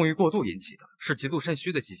纵欲过度引起的，是极度肾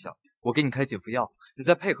虚的迹象。我给你开几副药，你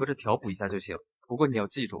再配合着调补一下就行。不过你要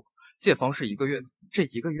记住，戒房是1个月，这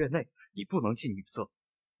1个月内你不能近女色。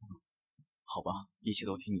好吧，一切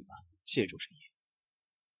都听你的，谢谢卓神医。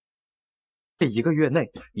这1个月内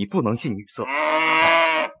你不能近女色。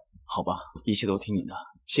好吧，一切都听你的，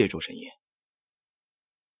谢谢卓神医。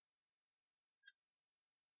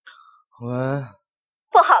喂，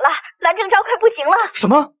不好了，蓝正昭快不行了！什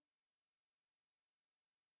么？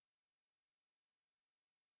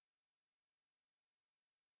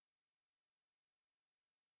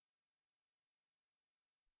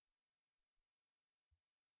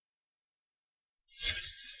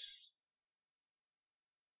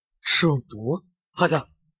吃有毒！趴下！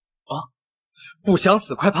啊！不想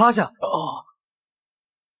死，快趴下！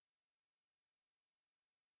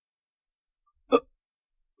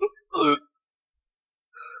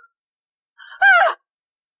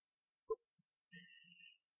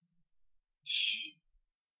嘘。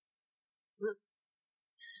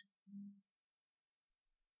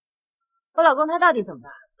我老公他到底怎么了？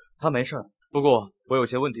他没事，不过我有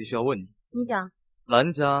些问题需要问你。你讲。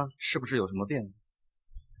兰家是不是有什么变故？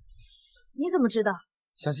你怎么知道？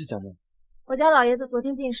详细讲讲。我家老爷子昨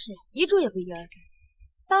天病逝，遗嘱也不一而终。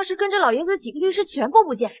当时跟着老爷子的几个律师全部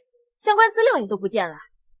不见，相关资料也都不见了。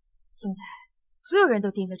现在所有人都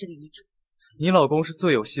盯着这个遗嘱。你老公是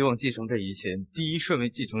最有希望继承这一切，第一顺位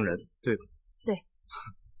继承人，对吧？对。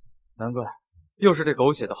难怪，又是这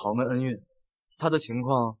狗血的豪门恩怨。他的情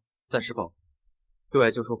况暂时保，对外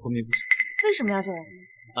就说昏迷不醒。为什么要这样？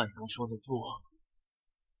按他说的做。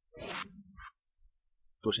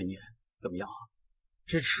卓神医怎么样？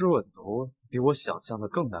这吃稳头比我想象的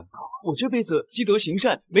更难搞。我这辈子积德行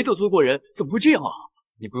善，没得罪过人，怎么会这样啊？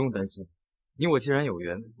你不用担心，你我既然有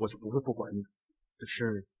缘，我是不会不管你的。只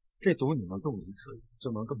是这毒你能中1次，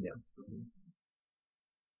就能中2次。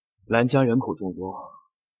兰家人口众多，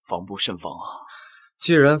防不胜防啊。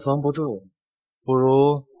既然防不住，不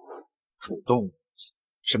如主动。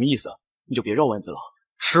什么意思？你就别绕弯子了。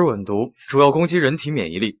吃吻毒主要攻击人体免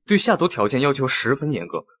疫力，对下毒条件要求十分严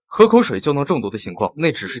格，喝口水就能中毒的情况，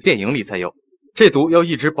那只是电影里才有。这毒要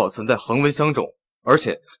一直保存在恒温箱中，而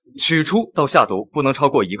且取出到下毒不能超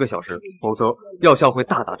过1个小时，否则药效会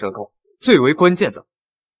大打折扣。最为关键的，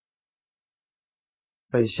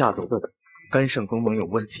被下毒的人肝肾功能有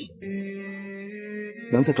问题。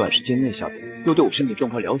能在短时间内下毒，又对我身体状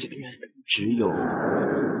况了解的人，只有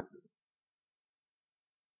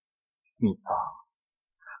你吧。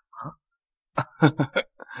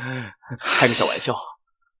开个小玩笑。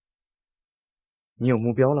你有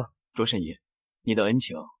目标了？卓神医，你的恩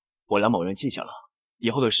情我让某人记下了，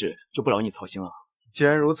以后的事就不劳你操心了。既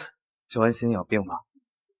然如此，就安心养病吧。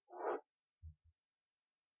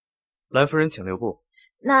兰夫人请留步。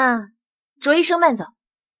那卓医生慢走。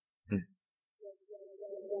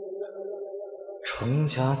程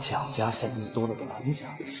家、蒋家现在多了个兰家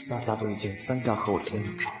，4大家族已经有3家和我牵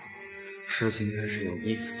手上，事情真是有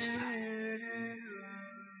一丝期待。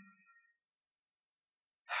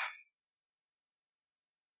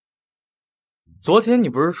昨天你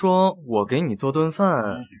不是说我给你做顿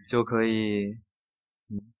饭就可以？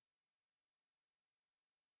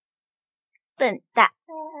笨蛋，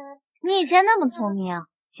你以前那么聪明，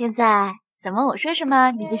现在怎么我说什么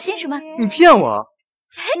你就信什么？你骗我！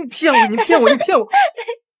你骗我！你骗我！你骗我！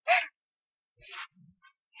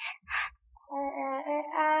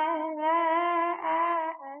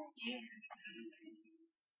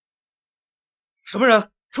什么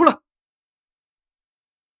人？出来！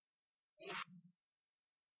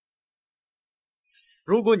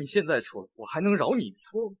如果你现在出来，我还能饶你一命，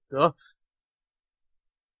否则……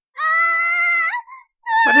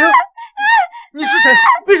百灵，你是谁？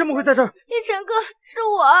为什么会在这儿？一晨哥，是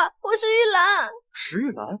我是玉兰。石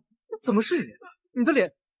玉兰？怎么是你？你的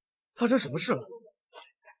脸发生什么事了？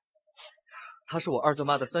她是我二舅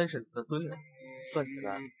妈的3婶子的孙女，算起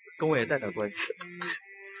来跟我也带点关系。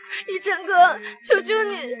一晨哥，求求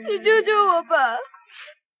你，你救救我吧！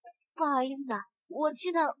不好意思啊，我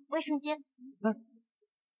去趟卫生间。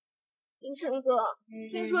一晨哥，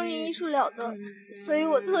听说你医术了得，所以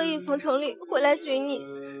我特意从城里回来寻你，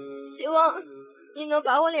希望你能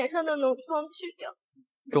把我脸上的脓疮去掉。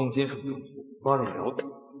重金属中毒，刮肉疗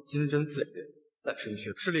毒，金针刺血，再生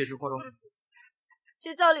血，是劣质化妆品。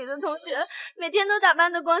学校里的同学每天都打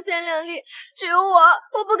扮得光鲜亮丽，只有我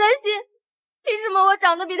不甘心。为什么我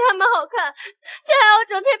长得比他们好看，却还要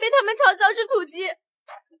整天被他们嘲笑是土鸡？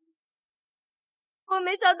我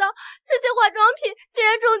没想到这些化妆品竟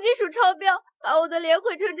然重金属超标，把我的脸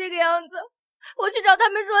毁成这个样子。我去找他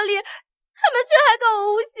们说理，他们却还告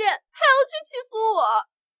我诬陷，还要去起诉我。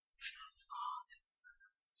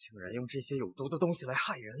竟然用这些有毒的东西来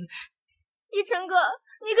害人！一晨哥，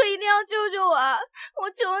你可一定要救救我啊！我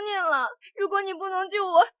求你了，如果你不能救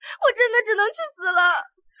我，我真的只能去死了。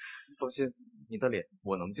放心，你的脸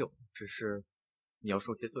我能救，只是你要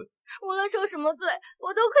受些罪。无论受什么罪，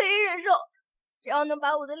我都可以忍受，只要能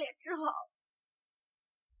把我的脸治好。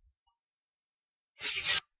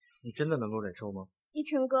你真的能够忍受吗？一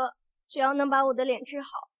晨哥，只要能把我的脸治好，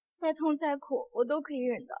再痛再苦我都可以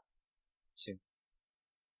忍的。行。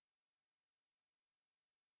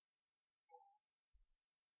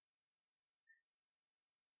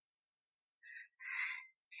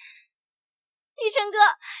一晨哥，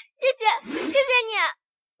谢谢你。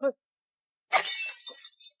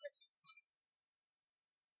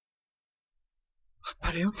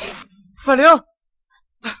百灵，百灵，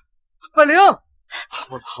百灵！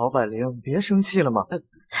我的好百灵，别生气了嘛。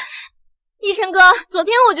一晨哥，昨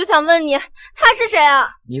天我就想问你，他是谁啊？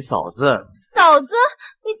你嫂子。嫂子？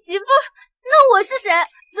你媳妇儿？那我是谁？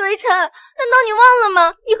卓一晨，难道你忘了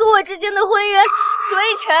吗？你和我之间的婚约。卓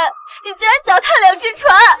一晨，你居然脚踏2只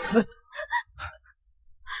船！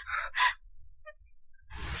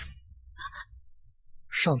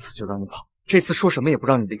上次就让你跑，这次说什么也不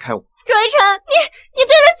让你离开我。卓一晨，你对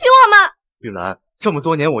得起我吗？玉兰，这么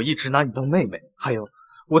多年我一直拿你当妹妹，还有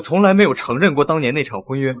我从来没有承认过当年那场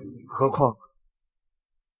婚约，何况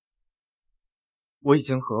我已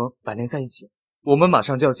经和百灵在一起，我们马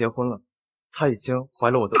上就要结婚了，她已经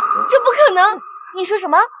怀了我的女儿。这不可能！你说什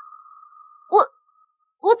么？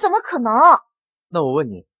我怎么可能？那我问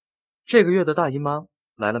你，这个月的大姨妈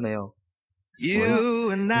来了没有？所以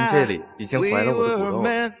你这里已经怀了我的骨肉了，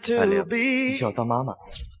百灵，你就要当妈妈。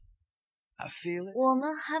我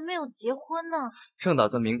们还没有结婚呢，正打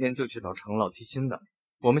算明天就去找程老提亲的，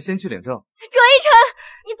我们先去领证。卓一晨，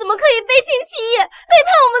你怎么可以背信弃义，背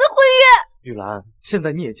叛我们的婚约？玉兰，现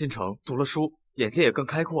在你也进城读了书，眼界也更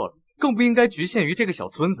开阔了，更不应该局限于这个小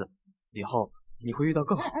村子，以后你会遇到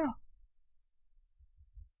更好的。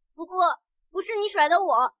不过不是你甩的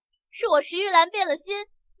我，是我石玉兰变了心，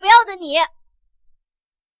不要的你。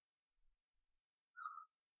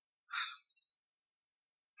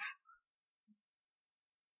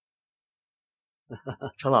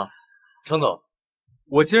程老，程总，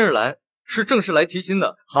我今日来是正式来提亲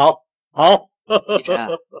的。好，一晨，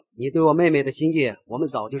你对我妹妹的心意，我们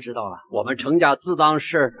早就知道了。我们程家自当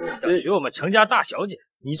是许我们程家大小姐，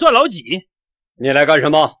你算老几？你来干什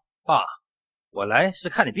么？爸，我来是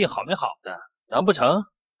看你病好没好的，难不成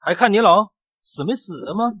还看你老死没死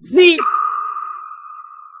的吗？你，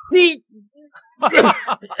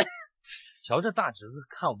瞧这大侄子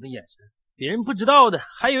看我们的眼神，别人不知道的，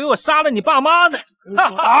还以为我杀了你爸妈呢。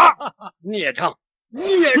孽障，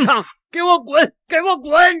给我滚，给我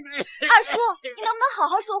滚！二叔，你能不能好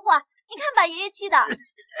好说话？你看把爷爷气的。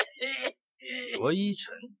卓一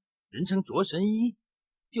晨，人称卓神医，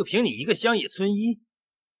就凭你一个乡野村医，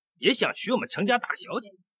也想娶我们程家大小姐，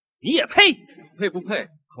你也配？配不配，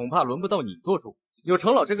恐怕轮不到你做主。有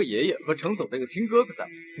程老这个爷爷和程总这个亲哥哥在，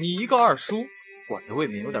你一个二叔，管的未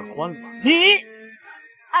免有点宽了吧？你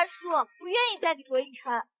二叔，我愿意嫁给卓一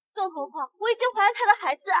晨，更何况我已经怀了他的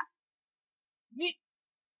孩子。你，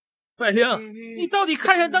百灵，你到底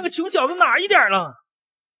看上那个穷小子哪一点了？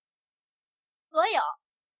所有。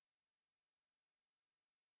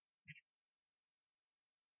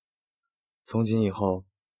从今以后，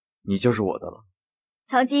你就是我的了。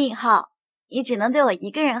从今以后，你只能对我一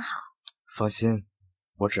个人好。放心，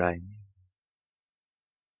我只爱你。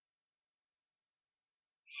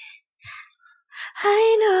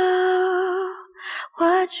I know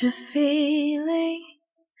what you're feeling,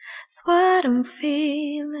 it's what I'm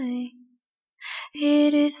feeling,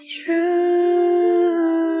 it is true.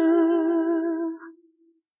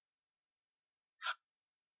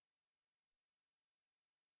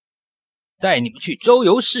 带你们去周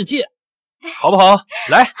游世界，好不好？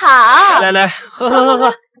来，好，来，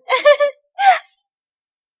喝。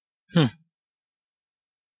哼，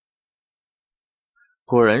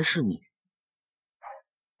果然是你。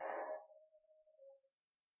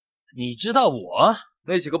你知道我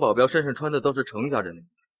那几个保镖身上穿的都是程家人的，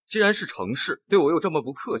既然是程氏，对我又这么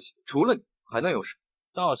不客气，除了你还能有谁？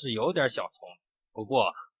倒是有点小聪明，不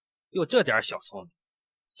过就这点小聪明，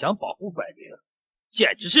想保护百灵，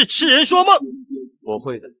简直是痴人说梦。我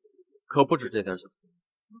会的，可不止这点小聪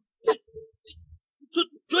明。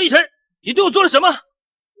卓一晨，你对我做了什么？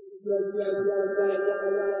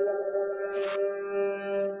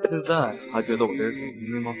现在还觉得我这是小聪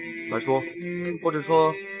明吗？快说，或者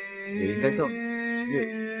说也应该叫你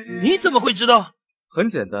月。你怎么会知道？很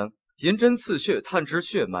简单，银针刺血，探知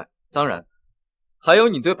血脉。当然，还有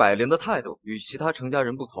你对百灵的态度与其他程家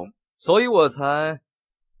人不同，所以我才……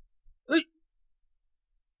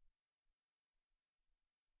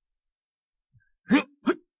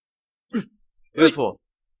岳父，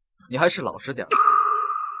你还是老实点。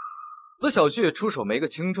这小婿出手没个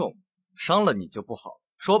轻重，伤了你就不好。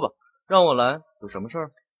说吧，让我来有什么事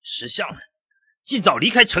儿？识相的，尽早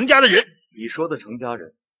离开程家的人。你说的程家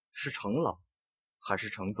人是程老还是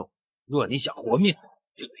程总？若你想活命，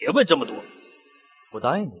就别问这么多。我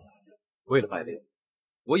答应你，为了百灵，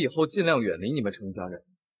我以后尽量远离你们程家人。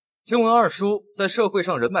听闻二叔在社会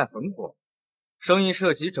上人脉很广，生意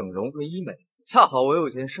涉及整容和医美，恰好我有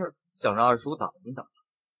件事想让二叔打听打听。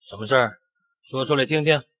什么事儿？说出来听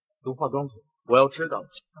听。毒化妆品，我要知道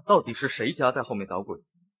到底是谁家在后面捣鬼。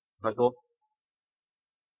快说。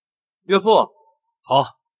岳父，好，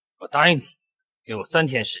我答应你，给我3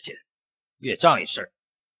天时间，岳丈一事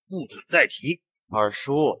不准再提。二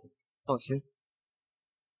叔，放心。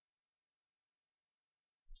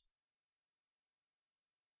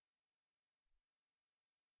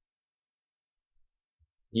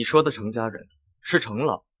你说的程家人是程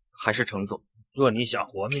老还是程总？若你想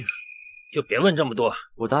活命，就别问这么多。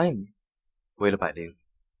我答应你，为了百灵，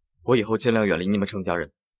我以后尽量远离你们程家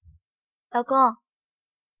人。老公，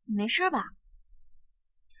你没事吧？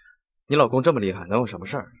你老公这么厉害，能有什么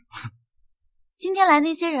事儿？今天来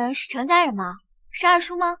那些人是程家人吗？是二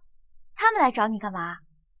叔吗？他们来找你干嘛？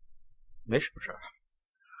没什么事儿。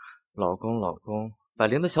老公，百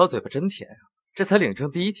灵的小嘴巴真甜呀，这才领证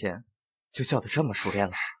第1天，就叫得这么熟练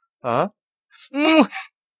了啊？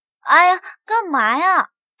哎呀，干嘛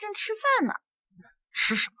呀？正吃饭呢。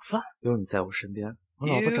吃什么饭？有你在我身边，我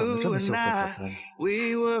老婆长得这么秀色可餐。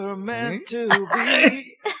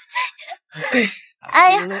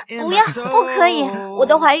哎呀，不要，不可以，我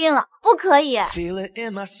都怀孕了，不可以。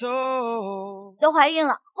都怀孕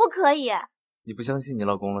了，不可以。你不相信你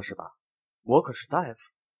老公了是吧？我可是大夫，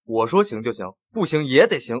我说行就行，不行也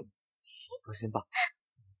得行。放心吧，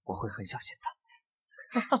我会很小心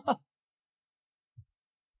的。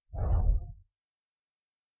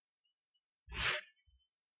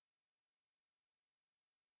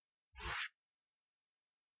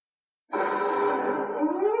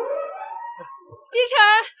一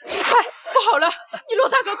晨，快，不好了，你罗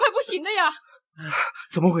大哥快不行了呀！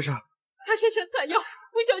怎么回事？他身上采药，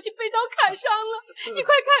不小心被刀砍伤了，你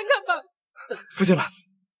快看看吧。扶进来。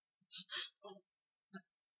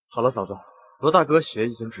好了，嫂子，罗大哥血已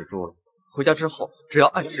经止住了，回家之后只要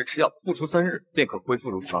按时吃药，不出3日便可恢复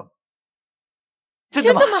如常。真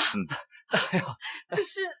的吗？嗯。哎呀，可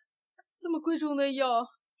是这么贵重的药，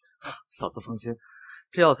嫂子放心，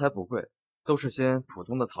这药材不贵，都是些普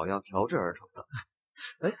通的草药调制而成的。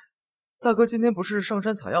哎，大哥今天不是上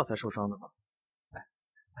山采药才受伤的吗？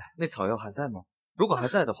那草药还在吗？如果还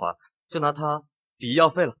在的话，就拿它抵药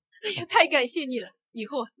费了。哎呀，太感谢你了！以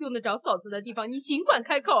后用得着嫂子的地方，你尽管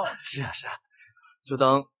开口。是啊，就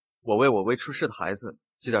当我为我未出世的孩子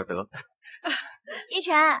积点德。一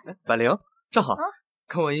晨，百灵，正好，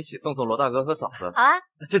跟我一起送罗大哥和嫂子。好啊，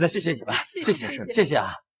真的谢谢你们，谢谢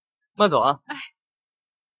啊！慢走啊。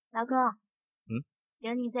老公，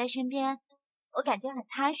有你在身边，我感觉很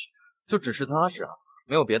踏实。就只是踏实啊，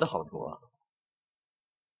没有别的好处啊。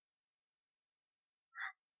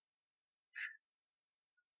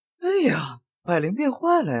哎呀，百灵变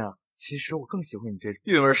坏了呀！其实我更喜欢你这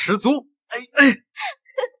韵味十足。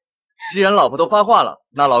既然老婆都发话了，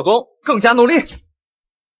那老公更加努力。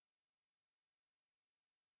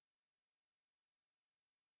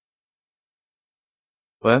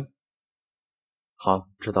喂，好，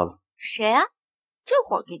知道了。谁啊？这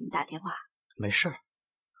会儿给你打电话？没事，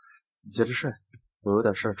你接着睡，我有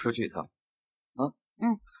点事儿，出去一趟。啊，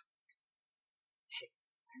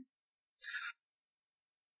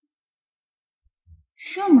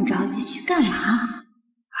这么着急去干嘛？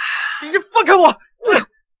你放开我！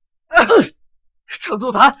程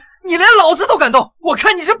度谈，你连老子都敢动，我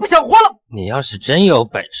看你是不想活了。你要是真有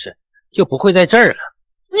本事，就不会在这儿了。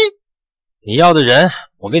你要的人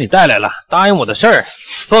我给你带来了，答应我的事儿。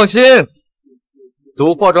放心，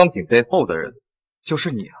毒化妆品背后的人就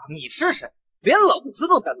是你啊！你是谁？连老子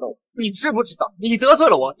都敢动？你知不知道，你得罪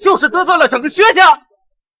了我，就是得罪了整个薛家。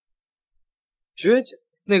薛家？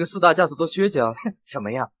那个4大家族的薛家，怎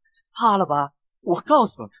么样？怕了吧？我告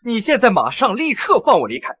诉你，你现在马上立刻放我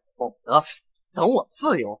离开，否则等我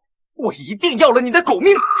自由，我一定要了你的狗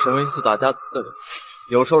命！身为4大家族的人，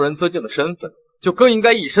有受人尊敬的身份，就更应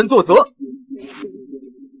该以身作则。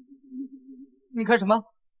你看什么？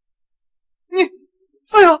你，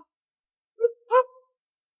哎呀！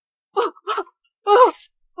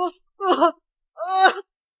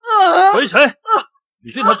回尘，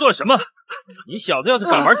你对他做了什么？你小子要是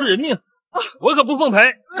敢玩出人命，我可不奉陪。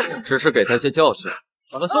只是给他些教训，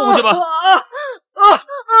把他送回去吧。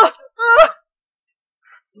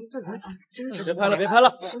别拍了，别拍了，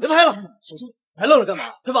别拍了！还愣着干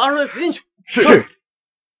嘛？快把2位扶进去。是。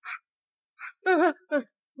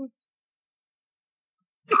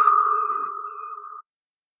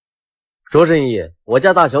卓神医，我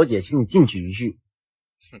家大小姐请你进去一叙。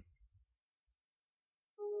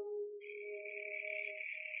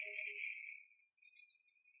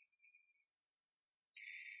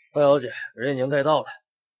大小姐，人已经带到了。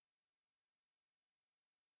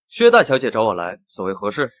薛大小姐找我来，所谓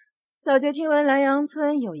何事？早就听闻兰阳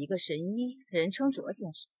村有一个神医，人称卓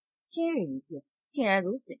先生，今日一见，竟然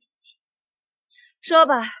如此年轻。说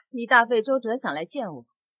吧，你大费周折想来见我，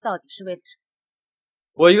到底是为了什么？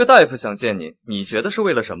我一个大夫想见你，你觉得是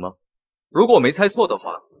为了什么？如果我没猜错的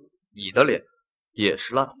话，你的脸也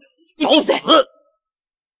是烂的。找死！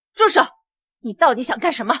住手！你到底想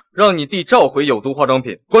干什么？让你弟召回有毒化妆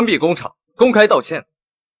品，关闭工厂，公开道歉。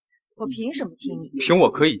我凭什么听你？凭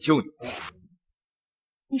我可以救你。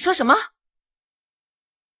你说什么？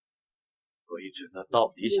鬼知他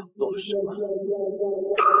到底想做什么？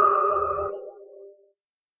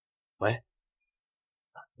喂，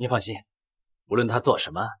你放心，无论他做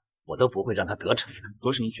什么，我都不会让他得逞。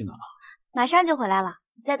卓神医去哪了？马上就回来了，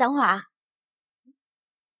你再等会儿啊。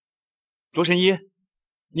卓神医，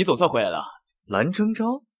你总算回来了。蓝征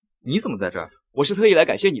昭，你怎么在这儿？我是特意来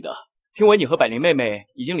感谢你的。听闻你和百灵妹妹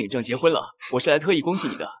已经领证结婚了，我是来特意恭喜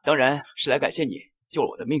你的，当然是来感谢你救了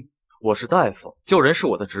我的命。我是大夫，救人是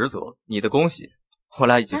我的职责，你的恭喜我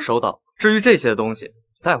俩已经收到。至于这些东西，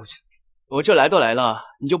带回去。我这来都来了，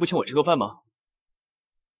你就不请我吃个饭吗？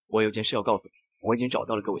我有件事要告诉你，我已经找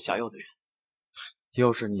到了给我下药的人。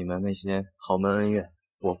又是你们那些豪门恩怨，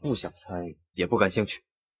我不想参与，也不感兴趣。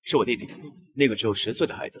是我弟弟，那个只有10岁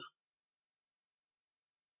的孩子。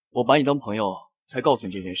我把你当朋友，才告诉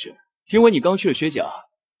你这件事。听闻你刚去了薛家，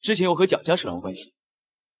之前又和蒋家扯上关系，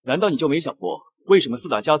难道你就没想过，为什么4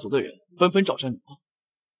大家族的人纷纷找上你吗？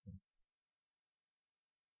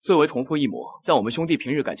最为同父异母，但我们兄弟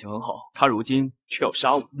平日感情很好，他如今却要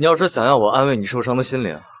杀我。你要是想要我安慰你受伤的心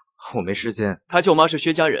灵，我没时间。他舅妈是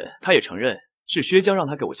薛家人，他也承认是薛家让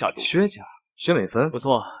他给我下毒。薛家，薛美芬，不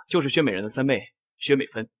错，就是薛美人的三妹薛美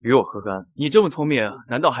芬。与我何干？你这么聪明，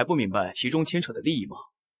难道还不明白其中牵扯的利益吗？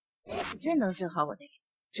你真能治好我的脸，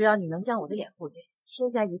只要你能将我的脸复原，薛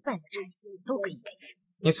家一半的产业都可以给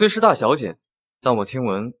你。你虽是大小姐，但我听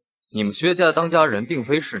闻你们薛家的当家人并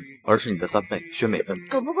非是你，而是你的三妹薛美芬。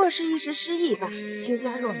我不过是一时失忆罢了。薛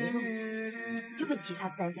家若没弄你，就被其他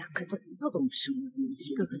三家啃得骨头都不剩，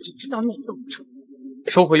一个个只知道内斗不出。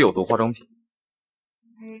收回有毒化妆品，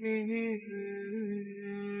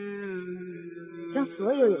将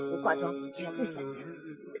所有有毒化妆品全部下架。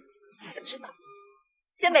知道。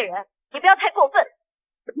薛美人，你不要太过分。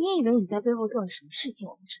你以为你在背后做了什么事情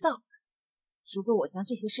我不知道吗？如果我将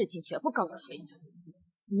这些事情全部告诉学长，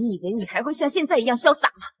你以为你还会像现在一样潇洒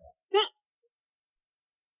吗？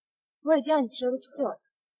我已经按你说的去做了，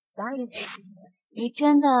答应我。你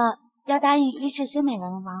真的要答应医治薛美人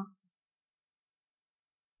了吗？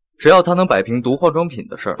只要她能摆平毒化妆品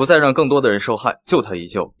的事儿，不再让更多的人受害，救她一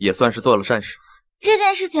救，也算是做了善事。这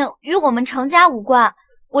件事情与我们程家无关，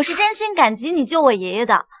我是真心感激你救我爷爷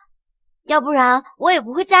的，要不然我也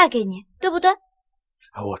不会嫁给你，对不对？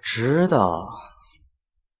我知道，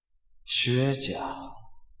薛家、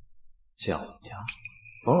蒋家，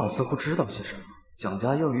冯老似乎知道些什么。蒋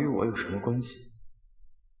家又与我有什么关系？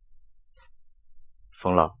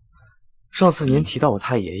冯老，上次您提到我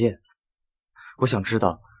太爷爷，我想知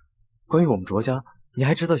道，关于我们卓家，你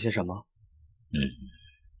还知道些什么？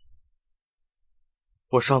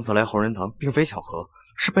我上次来红仁堂并非巧合，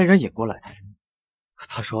是被人引过来的。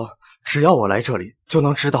他说，只要我来这里，就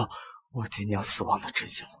能知道我爹娘死亡的真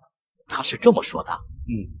相。他是这么说的。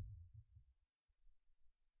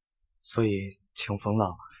所以，请冯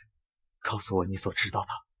老告诉我你所知道的。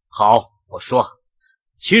好，我说，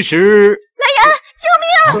其实来人，救命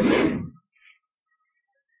啊！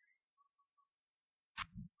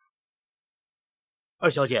二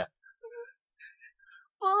小姐，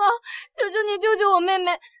冯老，求求你救救我妹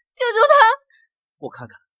妹，救救她！我看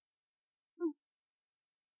看。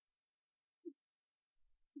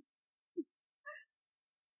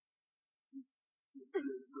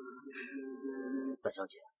大小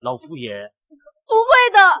姐，老夫也不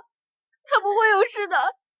会的，她不会有事的。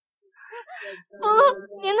冯老，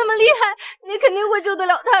你那么厉害，你肯定会救得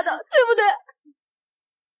了她的，对不对？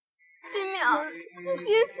金淼，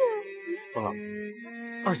谢谢。冯老，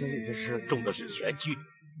二小姐这是中的是玄机。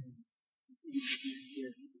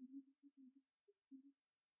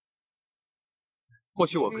或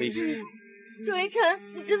许我可以试试。周一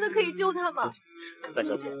晨，你真的可以救她吗？大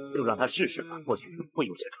小姐，就让她试试吧，或许会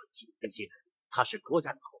有些出息。并且她是卓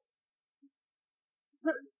家的后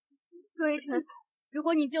人。周一晨，如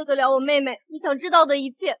果你救得了我妹妹，你想知道的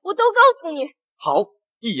一切，我都告诉你。好，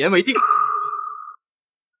一言为定。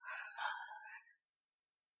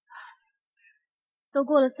都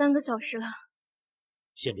过了3个小时了，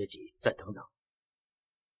先别急，再等等。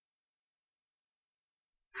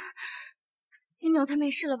新淼他没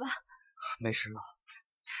事了吧？没事了，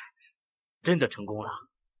真的成功了。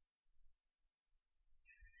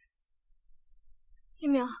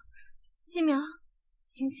新淼，新淼，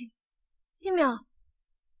醒醒，新淼，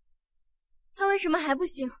他为什么还不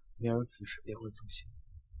醒？明儿此时便会苏醒，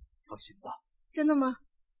放心吧。真的吗？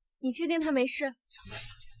你确定他没事？小麦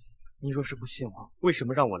小姐，你若是不信我，为什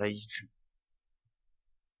么让我来医治？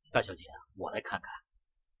大小姐，我来看看。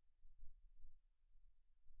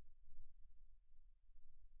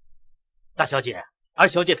大小姐，二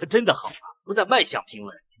小姐她真的好了，不但脉象平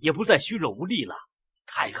稳，也不再虚弱无力了，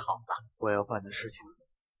太好了！我要办的事情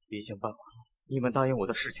已经办完了，你们答应我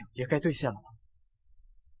的事情也该兑现了吧？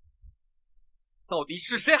到底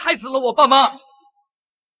是谁害死了我爸妈？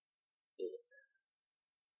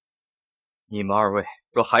你们二位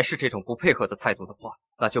若还是这种不配合的态度的话，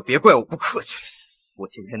那就别怪我不客气。我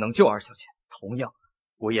今天能救二小姐，同样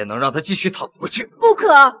我也能让她继续躺回去。不可！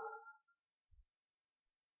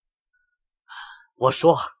我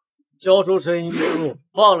说，交出神医秘术，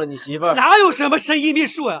放了你媳妇儿。哪有什么神医秘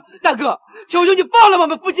术呀，大哥，求求你放了我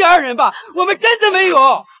们夫妻二人吧，我们真的没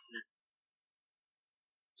有。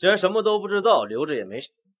既然什么都不知道，留着也没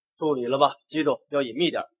事，处理了吧。记住要隐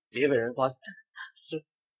秘点，别被人发现。是。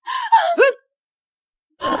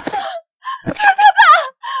别怕，我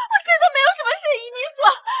真的没有什么神医秘术，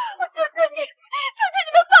我求求你，求求你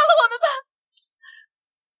们放了我们吧。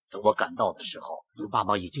等我赶到的时候，你爸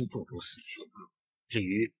妈已经中毒死去了。至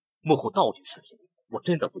于幕后到底是谁，我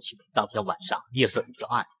真的不清楚。当天晚上夜色比较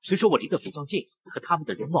暗，虽说我离得比较近，可他们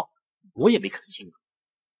的容貌我也没看清楚，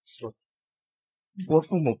所以我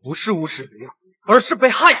父母不是误食毒药，而是被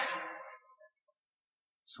害死。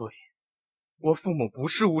所以，我父母不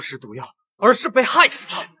是误食毒药，而是被害死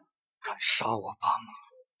的。敢杀我爸妈，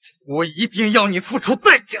我一定要你付出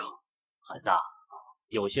代价。孩子，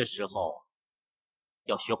有些时候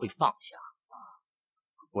要学会放下。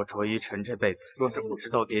我卓一晨这辈子若是不知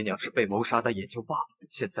道爹娘是被谋杀的也就罢了，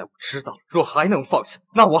现在我知道了，若还能放下，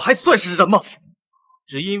那我还算是人吗？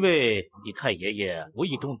只因为你太爷爷无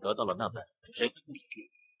意中得到了那本谁？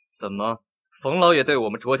怎么，冯老也对我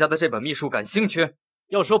们卓家的这本秘书感兴趣？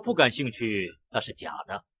要说不感兴趣，那是假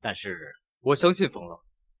的。但是我相信冯老，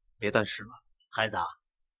别但是了。孩子，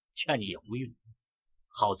劝你也无用，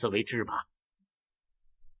好自为之吧。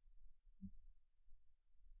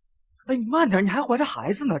哎，你慢点，你还怀着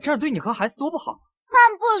孩子呢，这样对你和孩子多不好。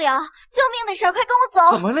慢不了，救命的事儿，快跟我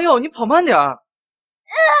走！怎么了哟？你跑慢点。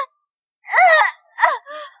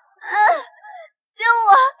救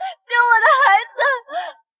我！救我的孩子！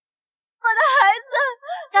我的孩子！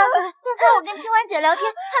刚才我跟清欢姐聊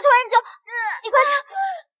天，她突然就……你快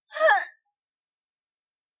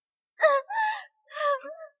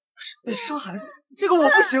看！生孩子，这个我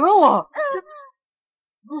不行啊，我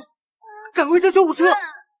赶快叫救护车！我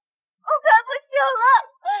快不行了，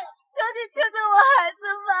求你救救我孩子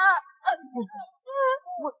吧！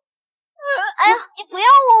哎呀，你不要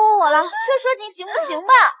握我了，就说你行不行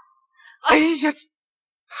吧？哎呀，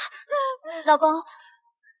老公，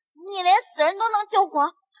你连死人都能救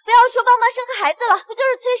活，不要说帮忙生个孩子了，不就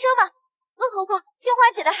是催生吗？更何况清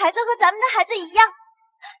华姐的孩子和咱们的孩子一样，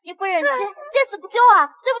你不忍心，见死不救啊，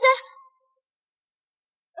对不对？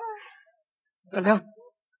大亮，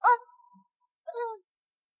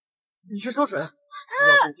你去烧水，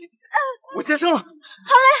我接生了。好嘞。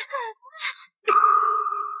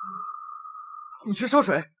你去烧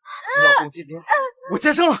水，你老公今天我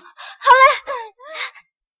接生了。好嘞。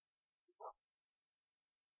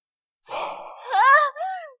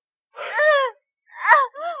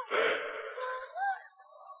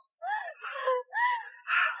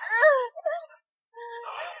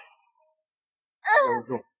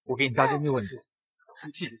我给你搭根灭蚊子，出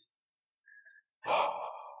气就行。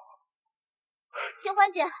清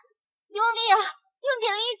欢姐，用力啊，用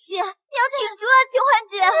点力气，你要挺住啊，清欢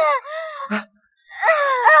姐。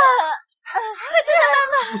快想想办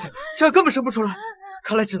法！不行，这根本生不出来，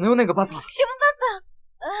看来只能用那个办法。什么办法？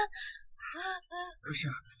可是什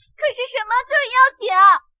么？就是要紧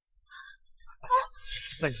啊！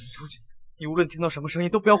那你先出去，你无论听到什么声音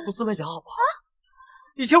都不要胡思乱想，好不好？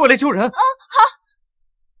一切为了救人。好。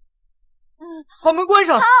把门关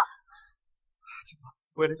上。好。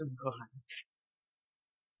为了救你和孩子。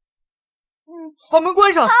把门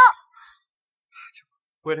关上。好。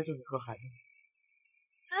为了救你和孩子。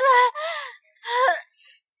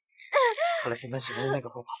看来现在只能用那个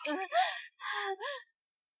方法了。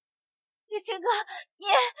玉清哥，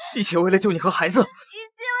一切为了救你和孩子。一切为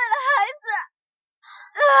了孩子。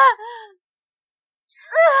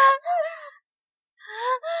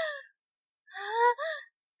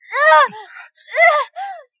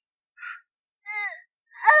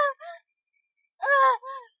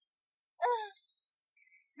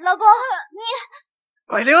老公，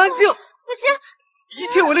百灵，安静！不是，一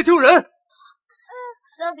切为了救人。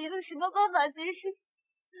到底用什么办法解释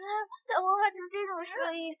才会发出这种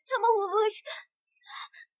声音？他们会不会是？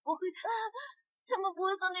不会的，他们不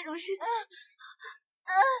会做那种事情。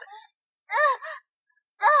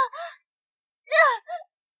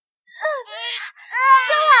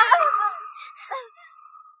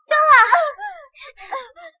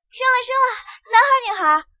生了，男孩女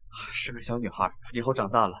孩？是个小女孩，以后长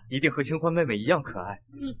大了一定和清欢妹妹一样可爱。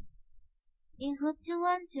你和清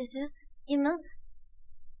欢姐姐，你们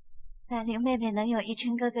百灵妹妹能有一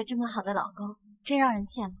琛哥哥这么好的老公，真让人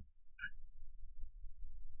羡慕。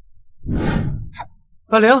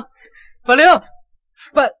百灵，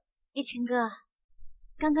一琛哥，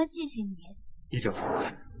刚刚谢谢你。一者父母，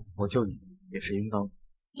我救你也是应当的。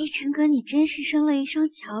一琛哥，你真是生了一双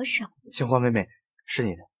巧手。清欢妹妹是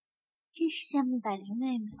你的。真是羡慕百灵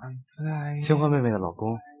妹妹。清欢妹妹的老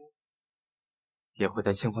公也会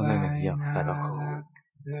带清欢妹妹一样来到河屋。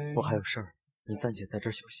我还有事儿，你暂且在这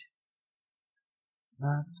儿休息。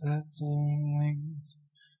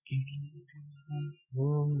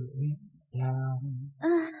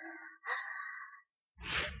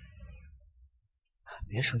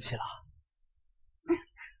别生气了。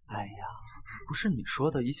哎呀，不是你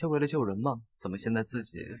说的一切为了救人吗？怎么现在自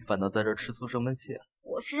己反倒在这儿吃醋生闷气啊？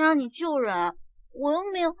我是让你救人，我又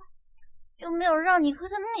没有让你和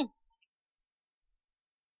他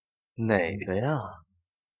哪个呀？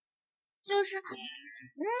就是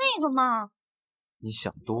那个嘛。你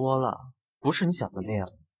想多了，不是你想的那样。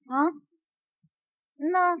啊？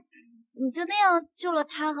那你就那样救了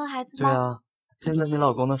他和孩子吗？对啊，现在你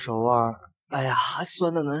老公的手腕，哎呀，还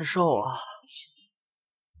酸的难受啊。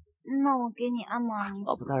那我给你按摩按摩。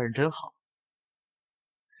老婆大人真好。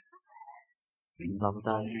老婆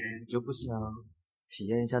大人，你就不想体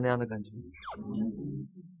验一下那样的感觉？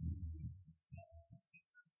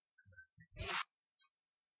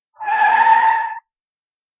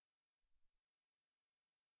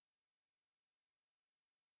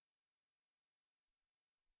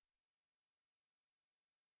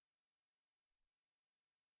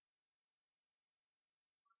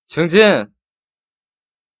请进，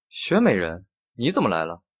雪美人，你怎么来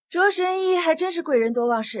了？卓神医还真是贵人多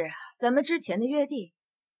忘事啊！咱们之前的约定，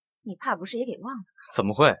你怕不是也给忘了？怎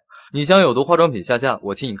么会？你将有毒化妆品下架，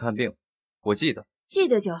我替你看病，我记得。记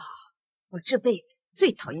得就好。我这辈子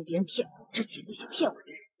最讨厌别人骗我，之前那些骗我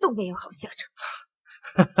的人都没有好下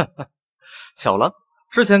场。哈哈，巧了，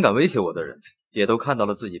之前敢威胁我的人，也都看到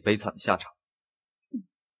了自己悲惨的下场。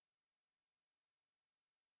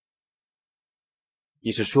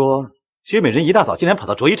你是说薛美人一大早竟然跑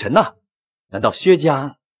到卓一晨那？难道薛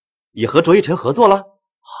家也和卓一晨合作了？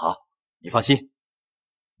好，你放心，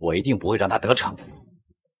我一定不会让他得逞。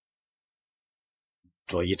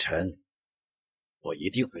卓一晨，我一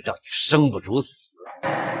定会让你生不如死。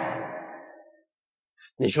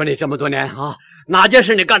你说你这么多年啊，哪件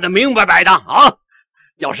事你干得明白白的啊？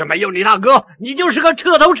要是没有你大哥，你就是个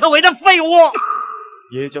彻头彻尾的废物。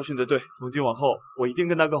爷爷教训的对，从今往后我一定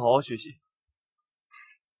跟大哥好好学习。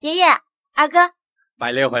爷爷，二哥，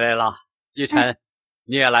百灵回来了，一晨，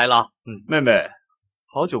你也来了。妹妹，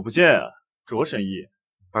好久不见啊，卓神医。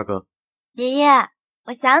二哥，爷爷，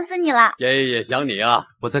我想死你了。爷爷也想你啊。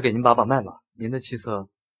我再给您把脉吧，您的气色。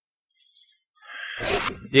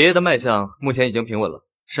爷爷的脉象目前已经平稳了，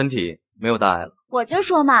身体没有大碍了。我就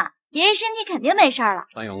说嘛，爷爷身体肯定没事了。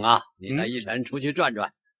张勇啊，你带一晨出去转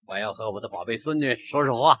转，我要和我的宝贝孙女说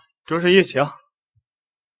说话。卓神医，请。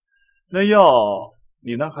那药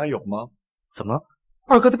你那还有吗？怎么，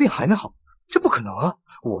二哥的病还没好？这不可能啊！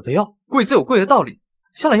我的药贵自有贵的道理，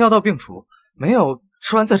下了药到病除，没有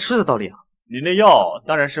吃完再吃的道理啊！你那药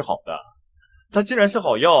当然是好的，它既然是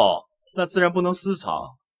好药，那自然不能私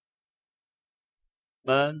藏。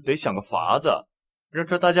们得想个法子，让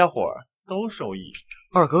这大家伙儿都受益。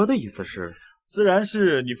二哥的意思是，自然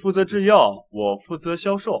是你负责制药，我负责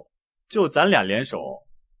销售，就咱俩联手，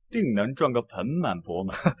定能赚个盆满钵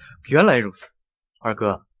满。原来如此，二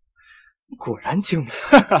哥果然精明。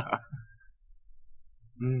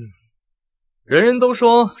人人都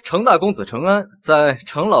说程大公子程安在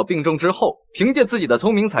程老病重之后，凭借自己的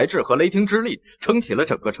聪明才智和雷霆之力，撑起了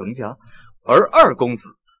整个程家。而二公子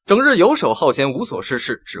整日游手好闲，无所事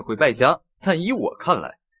事，只会败家。但依我看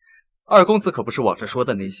来，二公子可不是网上说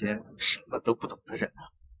的那些什么都不懂的人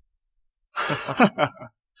啊。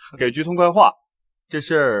给句痛快话，这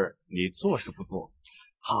事儿你做是不做？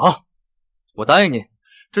好，我答应你。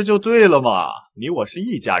这就对了嘛，你我是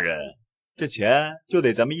一家人，这钱就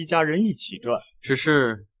得咱们一家人一起赚。只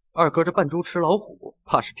是二哥这扮猪吃老虎，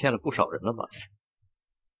怕是骗了不少人了吧？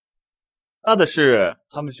大的是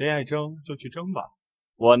他们谁爱争就去争吧，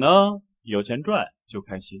我呢有钱赚就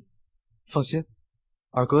开心。放心，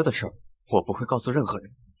二哥的事儿我不会告诉任何人。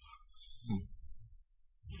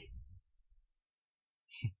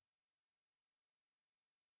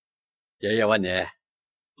爷爷问你，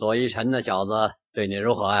左一晨那小子对你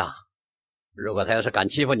如何呀？如果他要是敢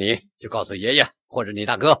欺负你，就告诉爷爷或者你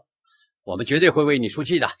大哥，我们绝对会为你出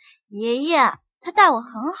气的。爷爷，他待我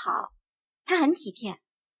很好，他很体贴。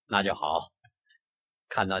那就好，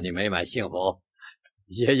看到你美满幸福，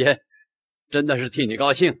爷爷真的是替你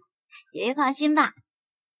高兴。爷爷放心吧，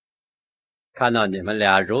看到你们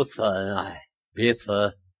俩如此恩爱，彼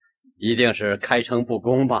此一定是开诚布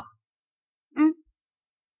公吧？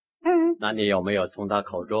那你有没有从他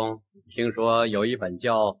口中听说有一本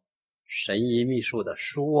叫《神医秘术》的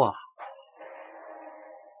书啊？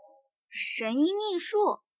神医秘术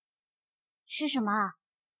是什么啊？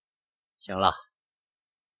行了，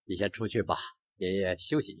你先出去吧，爷爷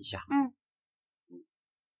休息一下。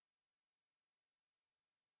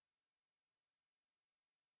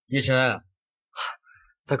一晨，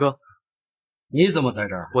大哥，你怎么在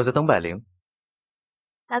这儿？我在等百灵。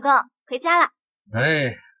老公，回家了。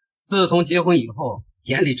哎，自从结婚以后，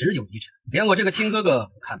眼里只有一晨，连我这个亲哥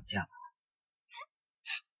哥都看不见了。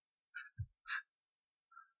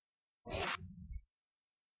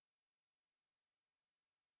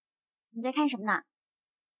你在看什么呢？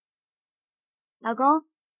老公，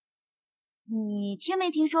你听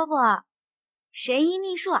没听说过神医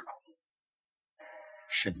秘术啊？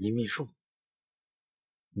神医秘术？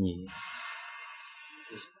你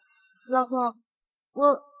老公，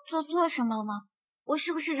我做错什么了吗？我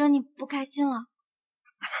是不是惹你不开心了？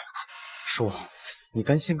说，你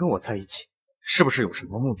甘心跟我在一起，是不是有什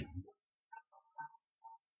么目的？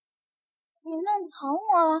你弄疼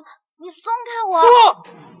我了，你松开我！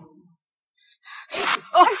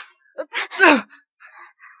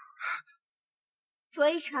卓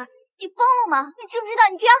一晨，你疯了吗？你知不知道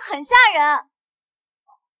你这样很吓人？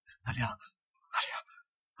白灵，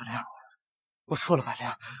我错了，白灵，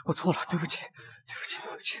我错了，对不起。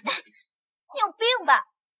你有病吧？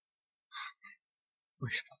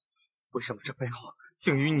为什么这背后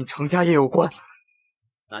竟与你程家业有关？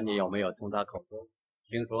那你有没有从他口中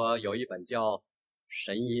听说有一本叫《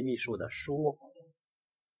神医秘术》的书？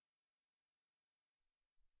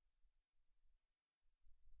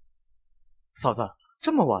嫂子，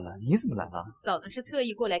这么晚了，你怎么来了？嫂子是特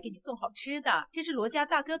意过来给你送好吃的，这是罗家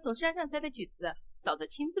大哥从山上摘的橘子，嫂子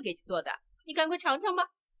亲自给你做的，你赶快尝尝吧。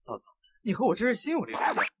嫂子，你和我真是心有灵犀，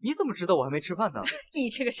你怎么知道我还没吃饭呢？你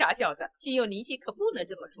这个傻小子，心有灵犀可不能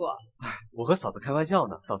这么说。我和嫂子开玩笑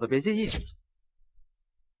呢，嫂子别介意。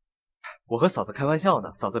我和嫂子开玩笑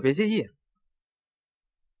呢，嫂子别介意。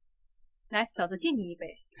来，嫂子敬你一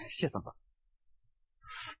杯。谢嫂子。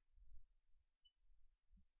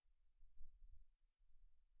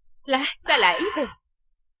来，再来一杯。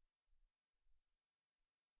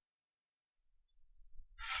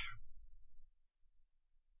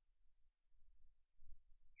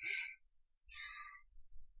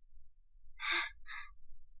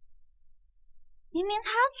明明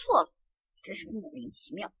他错了，真是莫名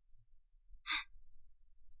其妙。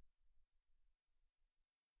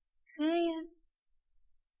哎呀，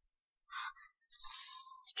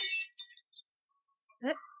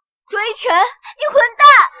哎，卓一晨，你混蛋！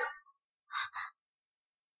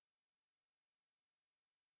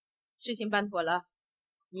事情办妥了，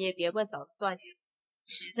你也别怪嫂子算计，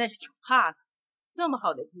实在是穷怕了。这么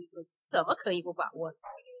好的机会，怎么可以不把握呢？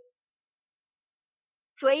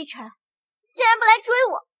卓一晨，既然不来追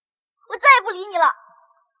我，我再也不理你了。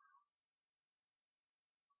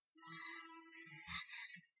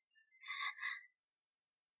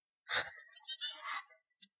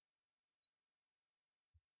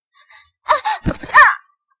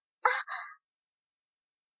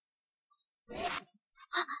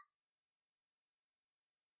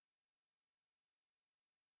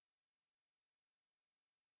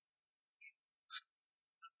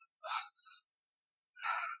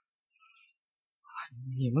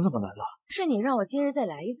你们怎么来了？是你让我今日再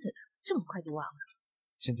来一次的，这么快就忘了？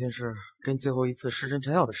今天是跟最后一次施针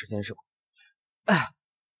摘药的时间是吧？哎，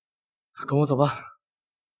跟我走吧。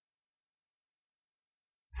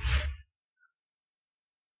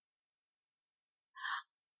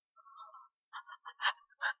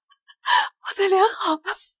我的脸好了，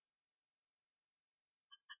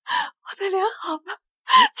我的脸好了，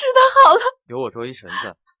真的好了。有我卓一晨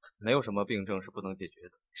在，没有什么病症是不能解决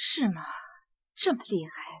的。是吗？这么厉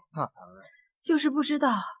害？那当然。就是不知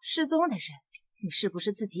道失踪的人，你是不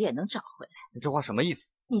是自己也能找回来？你这话什么意思？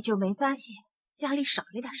你就没发现家里少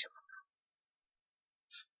了点什么吗？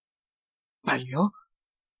百灵，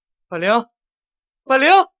百灵，百灵，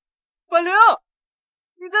百灵，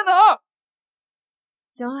你在哪儿？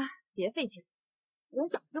行啊，别费劲，人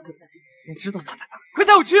早就不在。你知道他在哪？快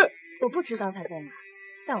带我去！我不知道他在哪，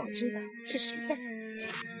但我知道是谁在。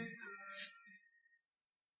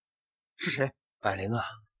是谁？百灵啊，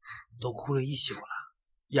都哭了一宿了，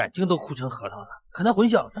眼睛都哭成核桃了。看他混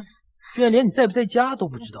小子，居然连你在不在家都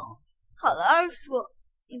不知道。好了，二叔，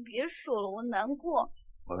你别说了，我难过。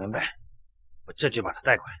我明白，我这就把他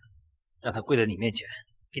带回来，让他跪在你面前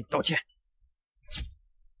给你道歉。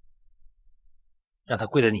让他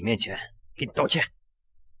跪在你面前给你道歉。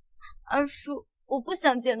二叔，我不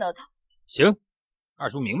想见到他。行，二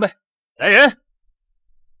叔明白。来人，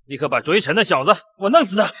立刻把卓一晨那小子给我弄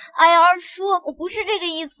死他！哎呀，二叔，我不是这个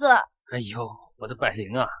意思。哎呦，我的百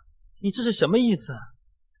灵啊，你这是什么意思啊？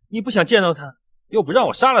你不想见到他，又不让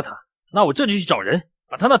我杀了他，那我这就去找人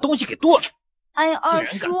把他那东西给剁了。哎呀，二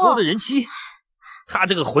叔，竟然敢勾搭人妻，他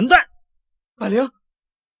这个混蛋！百灵，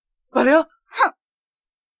百灵，哼，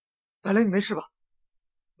百灵，你没事吧？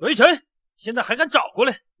卓一晨，现在还敢找过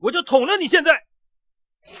来，我就捅了你！现在，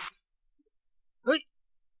哎，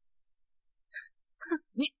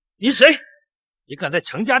你谁？你敢在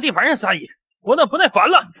程家地盘上撒野，活得不耐烦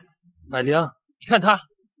了！百灵，你看他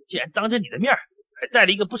竟然当着你的面还带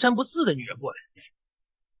了一个不三不四的女人过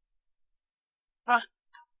来，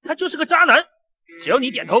他就是个渣男！只要你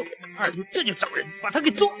点头，二叔这就找人把他给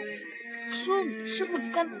做。说你是不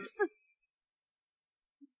三不四，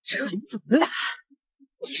这人怎么了？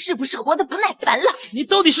你是不是活得不耐烦了？你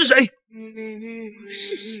到底是谁？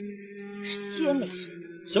是薛美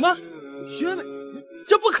人。什么？薛美？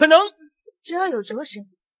这不可能！只要有着神，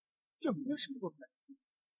就没有什么不可能。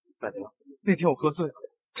百灵，那天我喝醉了，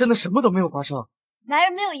真的什么都没有发生。男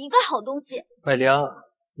人没有一个好东西。百灵，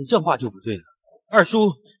你这话就不对了。二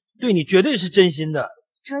叔对你绝对是真心的。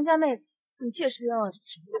程家妹子，你确实冤枉着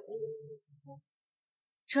神医。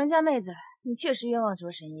程家妹子，你确实冤枉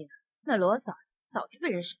着神医了。那罗嫂子早就被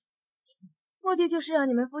人审，目的就是让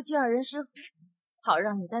你们夫妻二人失和，好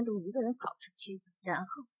让你单独一个人跑出去，然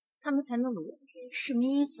后他们才能掳你。什么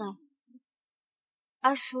意思啊？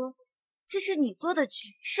阿叔，这是你做的局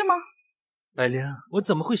是吗？百灵，我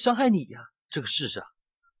怎么会伤害你呀？这个世上，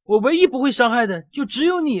我唯一不会伤害的就只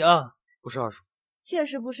有你啊！不是二叔，确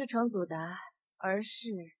实不是程祖达，而是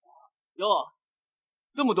哟，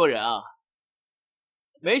这么多人啊！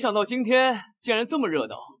没想到今天竟然这么热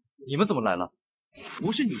闹。你们怎么来了？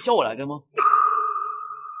不是你叫我来的吗？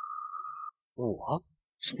我？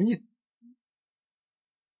什么意思？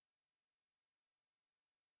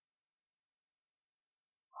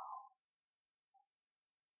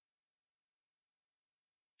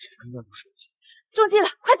这根本不是机。中计了，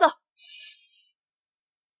快走！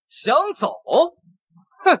想走？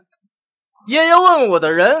哼！爷爷问我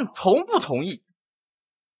的人同不同意？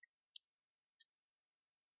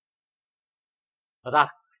老大，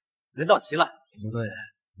人到齐了。不对，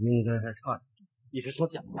应该是差几。你是说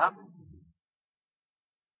蒋家？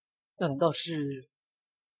难道是？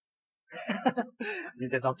你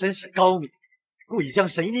这招真是高明，故意将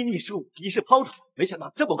神医秘术一试抛出，没想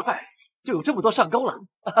到这么快就有这么多上钩了。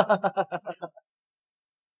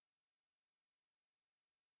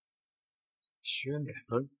薛美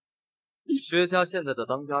芬，薛家现在的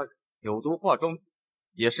当家人有毒化妆品，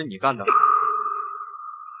也是你干的？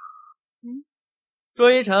卓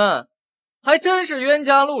一晨，还真是冤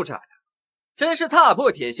家路窄，真是踏破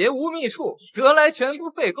铁鞋无觅处，得来全不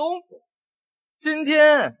费工夫。今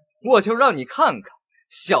天我就让你看看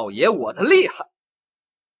小爷我的厉害。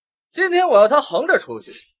今天我要他横着出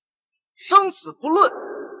去，生死不论。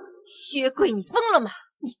薛贵，你疯了吗？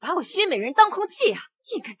你把我薛美人当空气啊！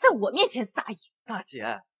竟敢在我面前撒野！大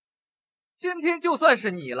姐，今天就算是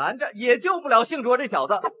你拦着，也救不了姓卓这小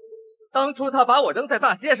子。当初他把我扔在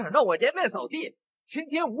大街上，让我颜面扫地。今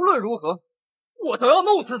天无论如何，我都要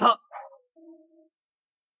弄死他！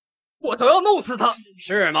我都要弄死他！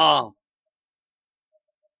是吗？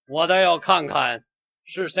我倒要看看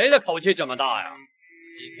是谁的口气这么大呀！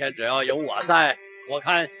今天只要有我在，我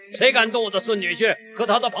看谁敢动我的孙女婿和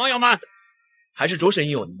他的朋友们。还是卓神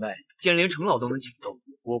医有能耐，竟然连程老都能请动。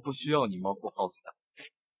我不需要你猫哭耗子的。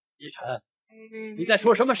一晨，你在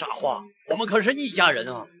说什么傻话？我们可是一家人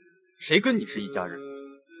啊！谁跟你是一家人？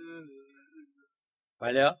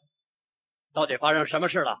百灵，到底发生什么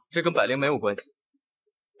事了？这跟百灵没有关系，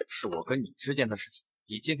是我跟你之间的事情。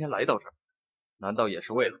你今天来到这儿，难道也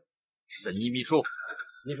是为了神医秘术？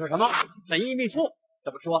你说什么？神医秘术？这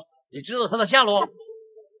么说，你知道他的下落？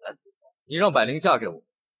你让百灵嫁给我，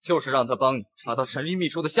就是让他帮你查到神医秘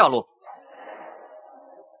术的下落。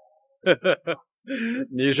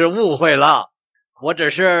你是误会了，我只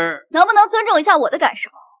是……能不能尊重一下我的感受？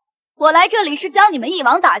我来这里是将你们一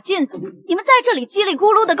网打尽的，你们在这里叽里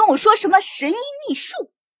咕噜的跟我说什么神医秘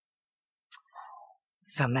术？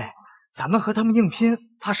三妹，咱们和他们硬拼，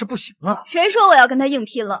怕是不行啊。谁说我要跟他硬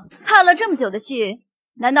拼了？看了这么久的戏，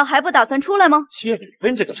难道还不打算出来吗？薛美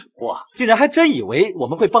芬这个蠢货，竟然还真以为我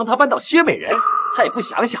们会帮他扳倒薛美人，他也不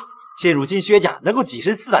想想，现如今薛家能够跻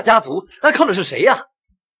身4大家族，那靠的是谁呀？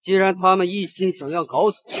既然他们一心想要搞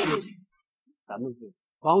死薛家，咱们就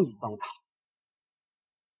帮一帮他。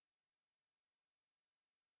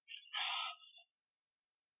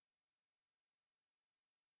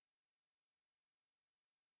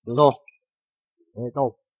行动，来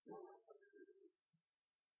到。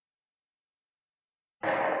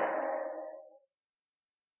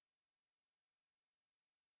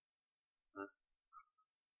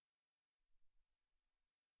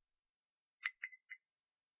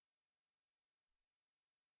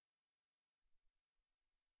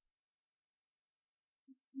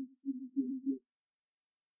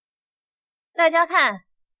大家看，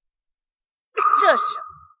这是什么？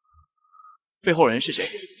背后人是谁？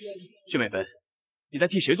薛美芬，你在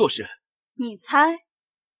替谁做事？你猜？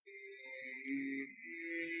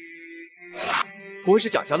不会是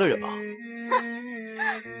蒋家的人吧？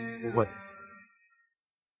不会。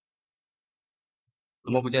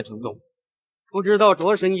怎么不见程总？不知道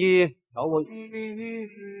卓神医找我。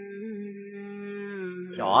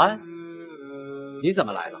小安，你怎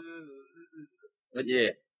么来了？文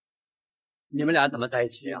姬，你们俩怎么在一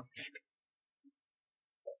起呀？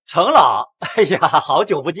程老，哎呀，好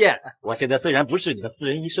久不见！我现在虽然不是你的私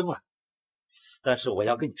人医生了，但是我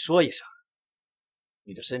要跟你说一声，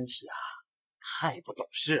你的身体啊，太不懂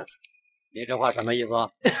事了。你这话什么意思？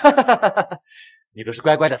你不是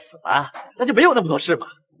乖乖的死了，那就没有那么多事嘛。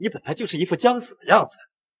你本来就是一副将死的样子，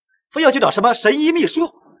非要去找什么神医秘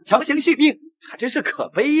术强行续命，还真是可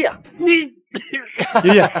悲呀！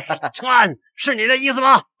爷爷，程安，是你的意思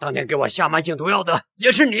吗？当年给我下慢性毒药的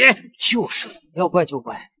也是你。就是，要怪就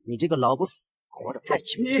怪你这个老不死，活得太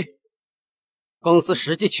久。公司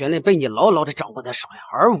实际权力被你牢牢的掌握在手里，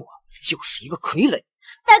而我就是一个傀儡。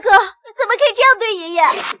大哥，你怎么可以这样对爷爷？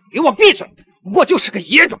给我闭嘴！我就是个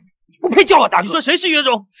野种，你不配叫我大哥。你说谁是野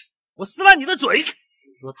种？我撕烂你的嘴！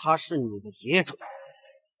你说他是你的野种。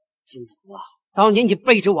金童啊，当年你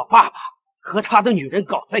背着我爸爸和他的女人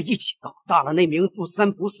搞在一起，搞大了那名不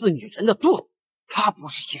三不四女人的肚子。他不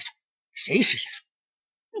是野种，谁是野种？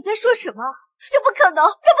你在说什么？这不可能，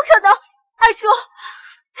这不可能！二叔，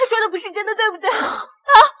他说的不是真的，对不对？啊，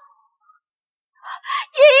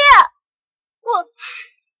爷爷，我……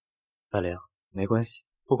百灵，没关系，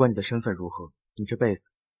不管你的身份如何，你这辈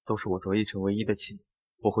子都是我卓一晨唯一的妻子，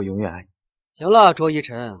我会永远爱你。行了，卓一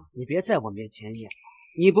晨，你别在我面前演了，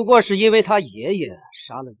你不过是因为他爷爷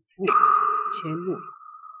杀了你父母，迁怒了。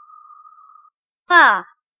爸，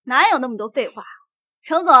哪有那么多废话？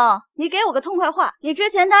程总，你给我个痛快话，你之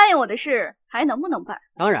前答应我的事还能不能办？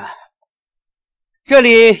当然，这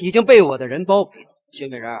里已经被我的人包围了。薛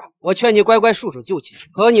美人，我劝你乖乖束手就擒，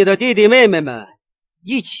和你的弟弟妹妹们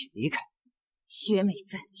一起离开。薛美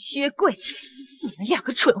芬、薛贵，你们两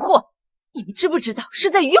个蠢货，你们知不知道是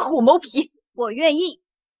在与虎谋皮？我愿意，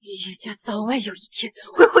薛家早晚有一天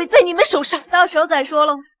会毁在你们手上，到时候再说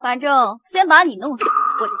喽。反正先把你弄死，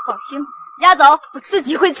我就放心了。押走，我自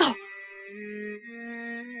己会走。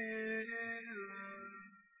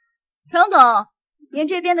程总，您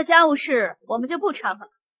这边的家务事我们就不掺和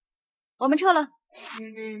了，我们撤了。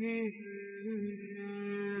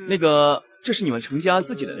那个，这是你们程家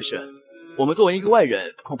自己人的事，我们作为一个外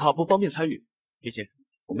人，恐怕不方便参与。别急，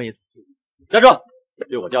我们也走。站住！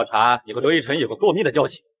据我调查，你和卓一晨有个过命的交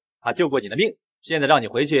情，他救过你的命，现在让你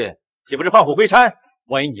回去，岂不是放虎归山？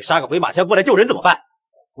万一你杀个回马枪过来救人怎么办？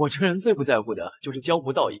我这人最不在乎的就是江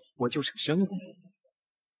湖道义，我就是个生意。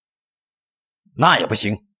那也不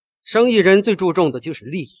行，生意人最注重的就是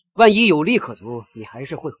利益，万一有利可图，你还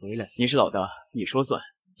是会回来。你是老大，你说算。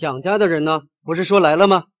蒋家的人呢？不是说来了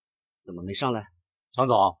吗？怎么没上来？程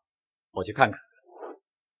总，我去看看。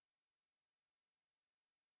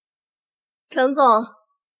程总，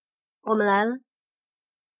我们来了。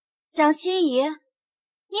蒋心怡，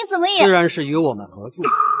你怎么也……自然是与我们合作。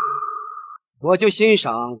我就欣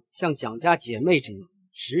赏像蒋家姐妹这样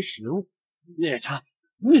识时务。孽障，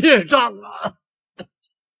孽障啊！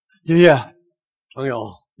爷爷，程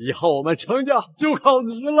勇，以后我们程家就靠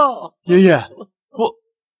你了。爷爷，不，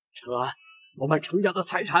程安，我们程家的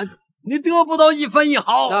财产你得不到一分一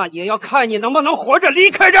毫，那也要看你能不能活着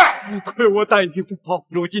离开这儿。亏我待你不好，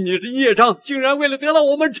如今你是孽障，竟然为了得到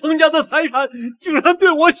我们程家的财产，竟然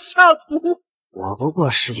对我下毒。我不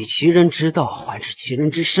过是以其人之道还治其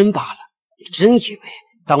人之身罢了。你真以为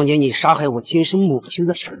当年你杀害我亲生母亲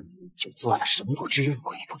的事就做了神不知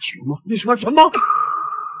鬼不觉吗？你说什么？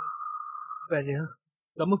百灵，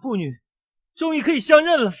咱们父女终于可以相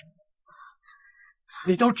认了。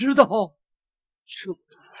你都知道，这么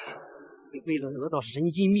多年，你为了得到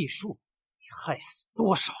神医秘术，你害死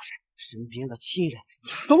多少人？身边的亲人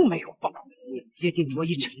你都没有帮。你接近卓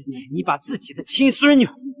一晨，你把自己的亲孙女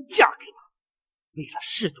嫁给他，为了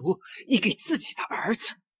试毒，你给自己的儿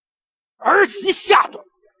子、儿媳下毒，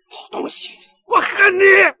好东西！我恨你！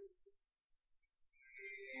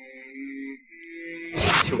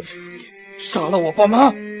就是你杀了我爸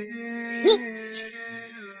妈！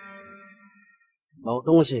老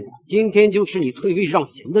东西，今天就是你退位让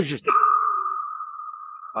贤的日子。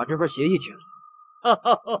把这份协议签了。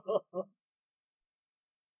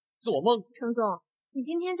做梦！程总，你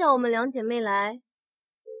今天叫我们两姐妹来，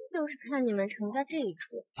就是看你们程家这一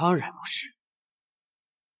出？当然不是，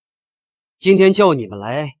今天叫你们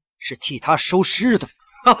来是替他收尸的。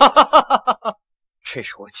这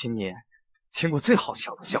是我今年听过最好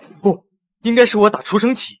笑的笑话，不，应该是我打出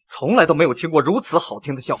生起从来都没有听过如此好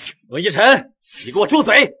听的笑话。罗一晨，你给我住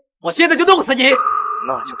嘴！我现在就弄死你！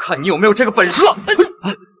那就看你有没有这个本事了。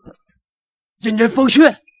引人风穴，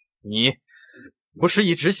你不是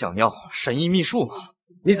一直想要神医秘术吗？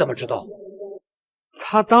你怎么知道？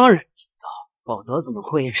他当然知道，否则怎么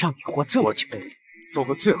会让你活这么久？我这辈子做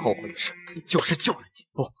过最后悔的事就是救了你。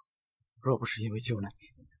不，若不是因为救了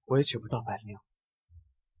你，我也娶不到百灵。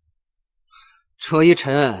卓一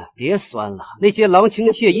晨，别酸了，那些郎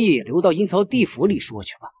情妾意留到阴曹地府里说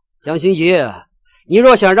去吧。蒋欣怡，你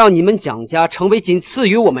若想让你们蒋家成为仅次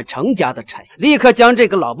于我们程家的产业，立刻将这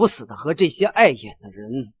个老不死的和这些碍眼的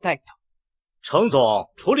人带走。程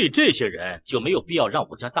总，处理这些人就没有必要让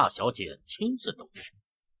我家大小姐亲自动手。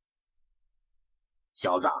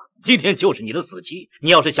小子，今天就是你的死期，你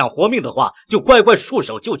要是想活命的话，就乖乖束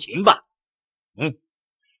手就擒吧。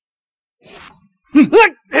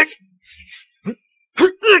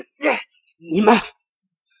你们，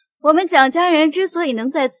我们蒋家人之所以能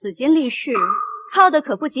在此间立世，靠的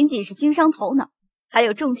可不仅仅是经商头脑，还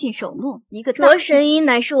有重信守诺。一个罗神医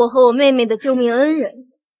乃是我和我妹妹的救命恩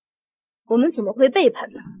人，我们怎么会背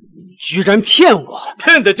叛他？居然骗我！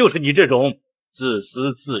骗的就是你这种自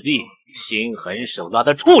私自利、心狠手辣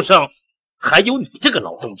的畜生，还有你这个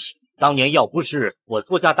老东西。当年要不是我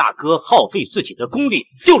卓家大哥耗费自己的功力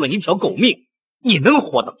救了你一条狗命，你能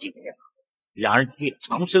活到今天吗？然而你为了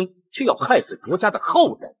长生，却要害死卓家的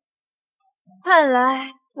后人。看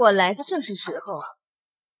来我来的正是时候啊！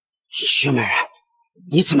薛美人，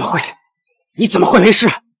你怎么会没事？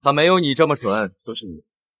他没有你这么蠢。都是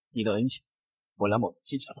你的恩情，我来某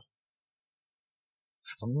记下了。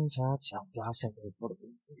程家、蒋家现在做的不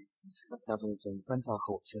对，家中总专家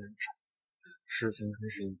和我亲人产，事情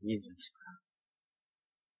真是一言起来。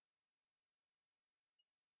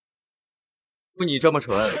不，你这么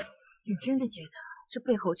蠢。你真的觉得这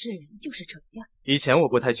背后之人就是程家？以前我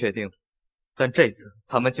不太确定，但这次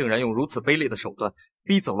他们竟然用如此卑劣的手段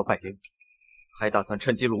逼走了百灵，还打算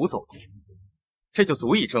趁机掳走他，这就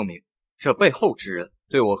足以证明这背后之人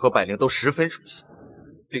对我和百灵都十分熟悉，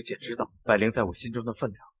并且知道百灵在我心中的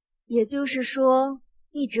分量。也就是说，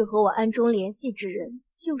一直和我暗中联系之人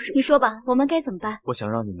就是你说吧，我们该怎么办？我想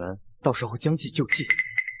让你们到时候将计就计。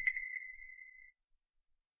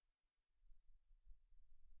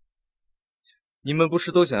你们不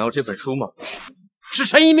是都想要这本书吗？是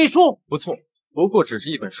神医秘术，不错，不过只是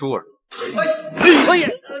一本书而已。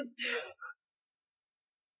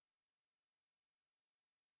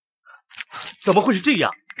怎么会是这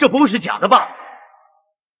样？这不会是假的吧？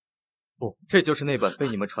不，这就是那本被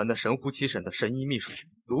你们传得神乎其神的神医秘术，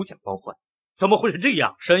如假包换。怎么会是这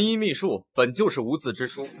样？神医秘术本就是无字之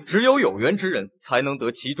书，只有有缘之人才能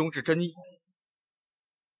得其中之真意。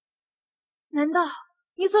难道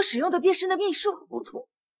你所使用的便是那秘术？不错，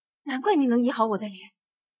难怪你能医好我的脸。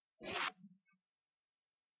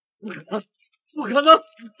不可能，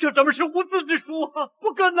这怎么是无字之书啊？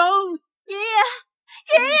不可能！爷爷，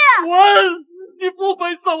滚！你不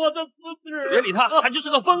会做我的死子！别理他，他就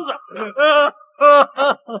是个疯子。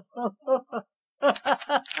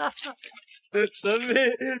神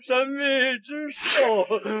秘之术，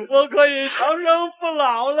我可以长生不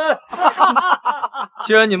老了。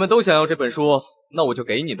既然你们都想要这本书，那我就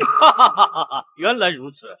给你们。原来如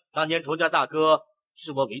此，当年卓家大哥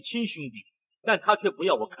视我为亲兄弟，但他却不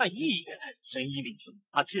要我看一眼神医秘术。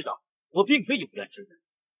他知道我并非有缘之人，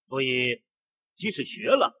所以即使学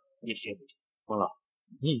了也学不成。疯了，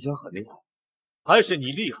你已经很厉害，还是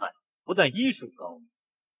你厉害，不但医术高明，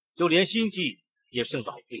就连心计也胜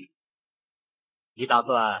老弟。你打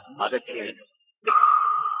算把这骗人？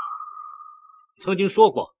曾经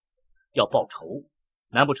说过要报仇，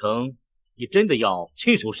难不成你真的要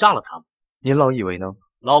亲手杀了他们？您老以为呢？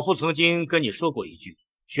老夫曾经跟你说过一句：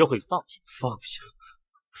学会放下。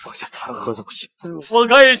放下谈何容易？我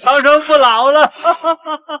可以长生不老了。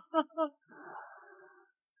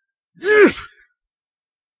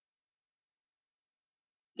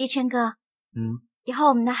一琛哥，以后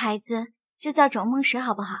我们的孩子就叫种梦石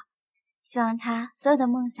好不好？希望他所有的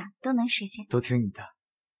梦想都能实现。都听你的。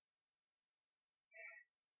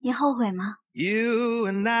你后悔吗？ You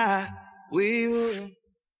and I, we will...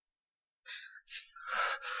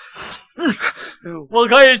 我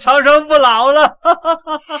可以长生不老了。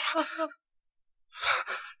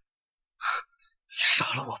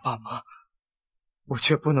杀了我爸妈，我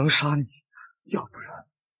却不能杀你，要不然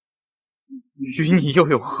与你又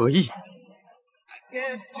有何意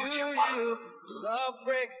Give to you, love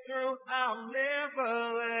breakthrough, I'm never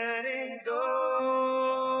letting go.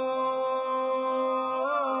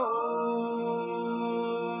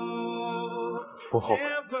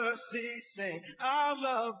 Never ceasing, our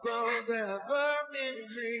love grows ever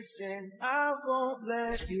increasing. I won't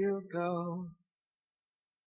let you go.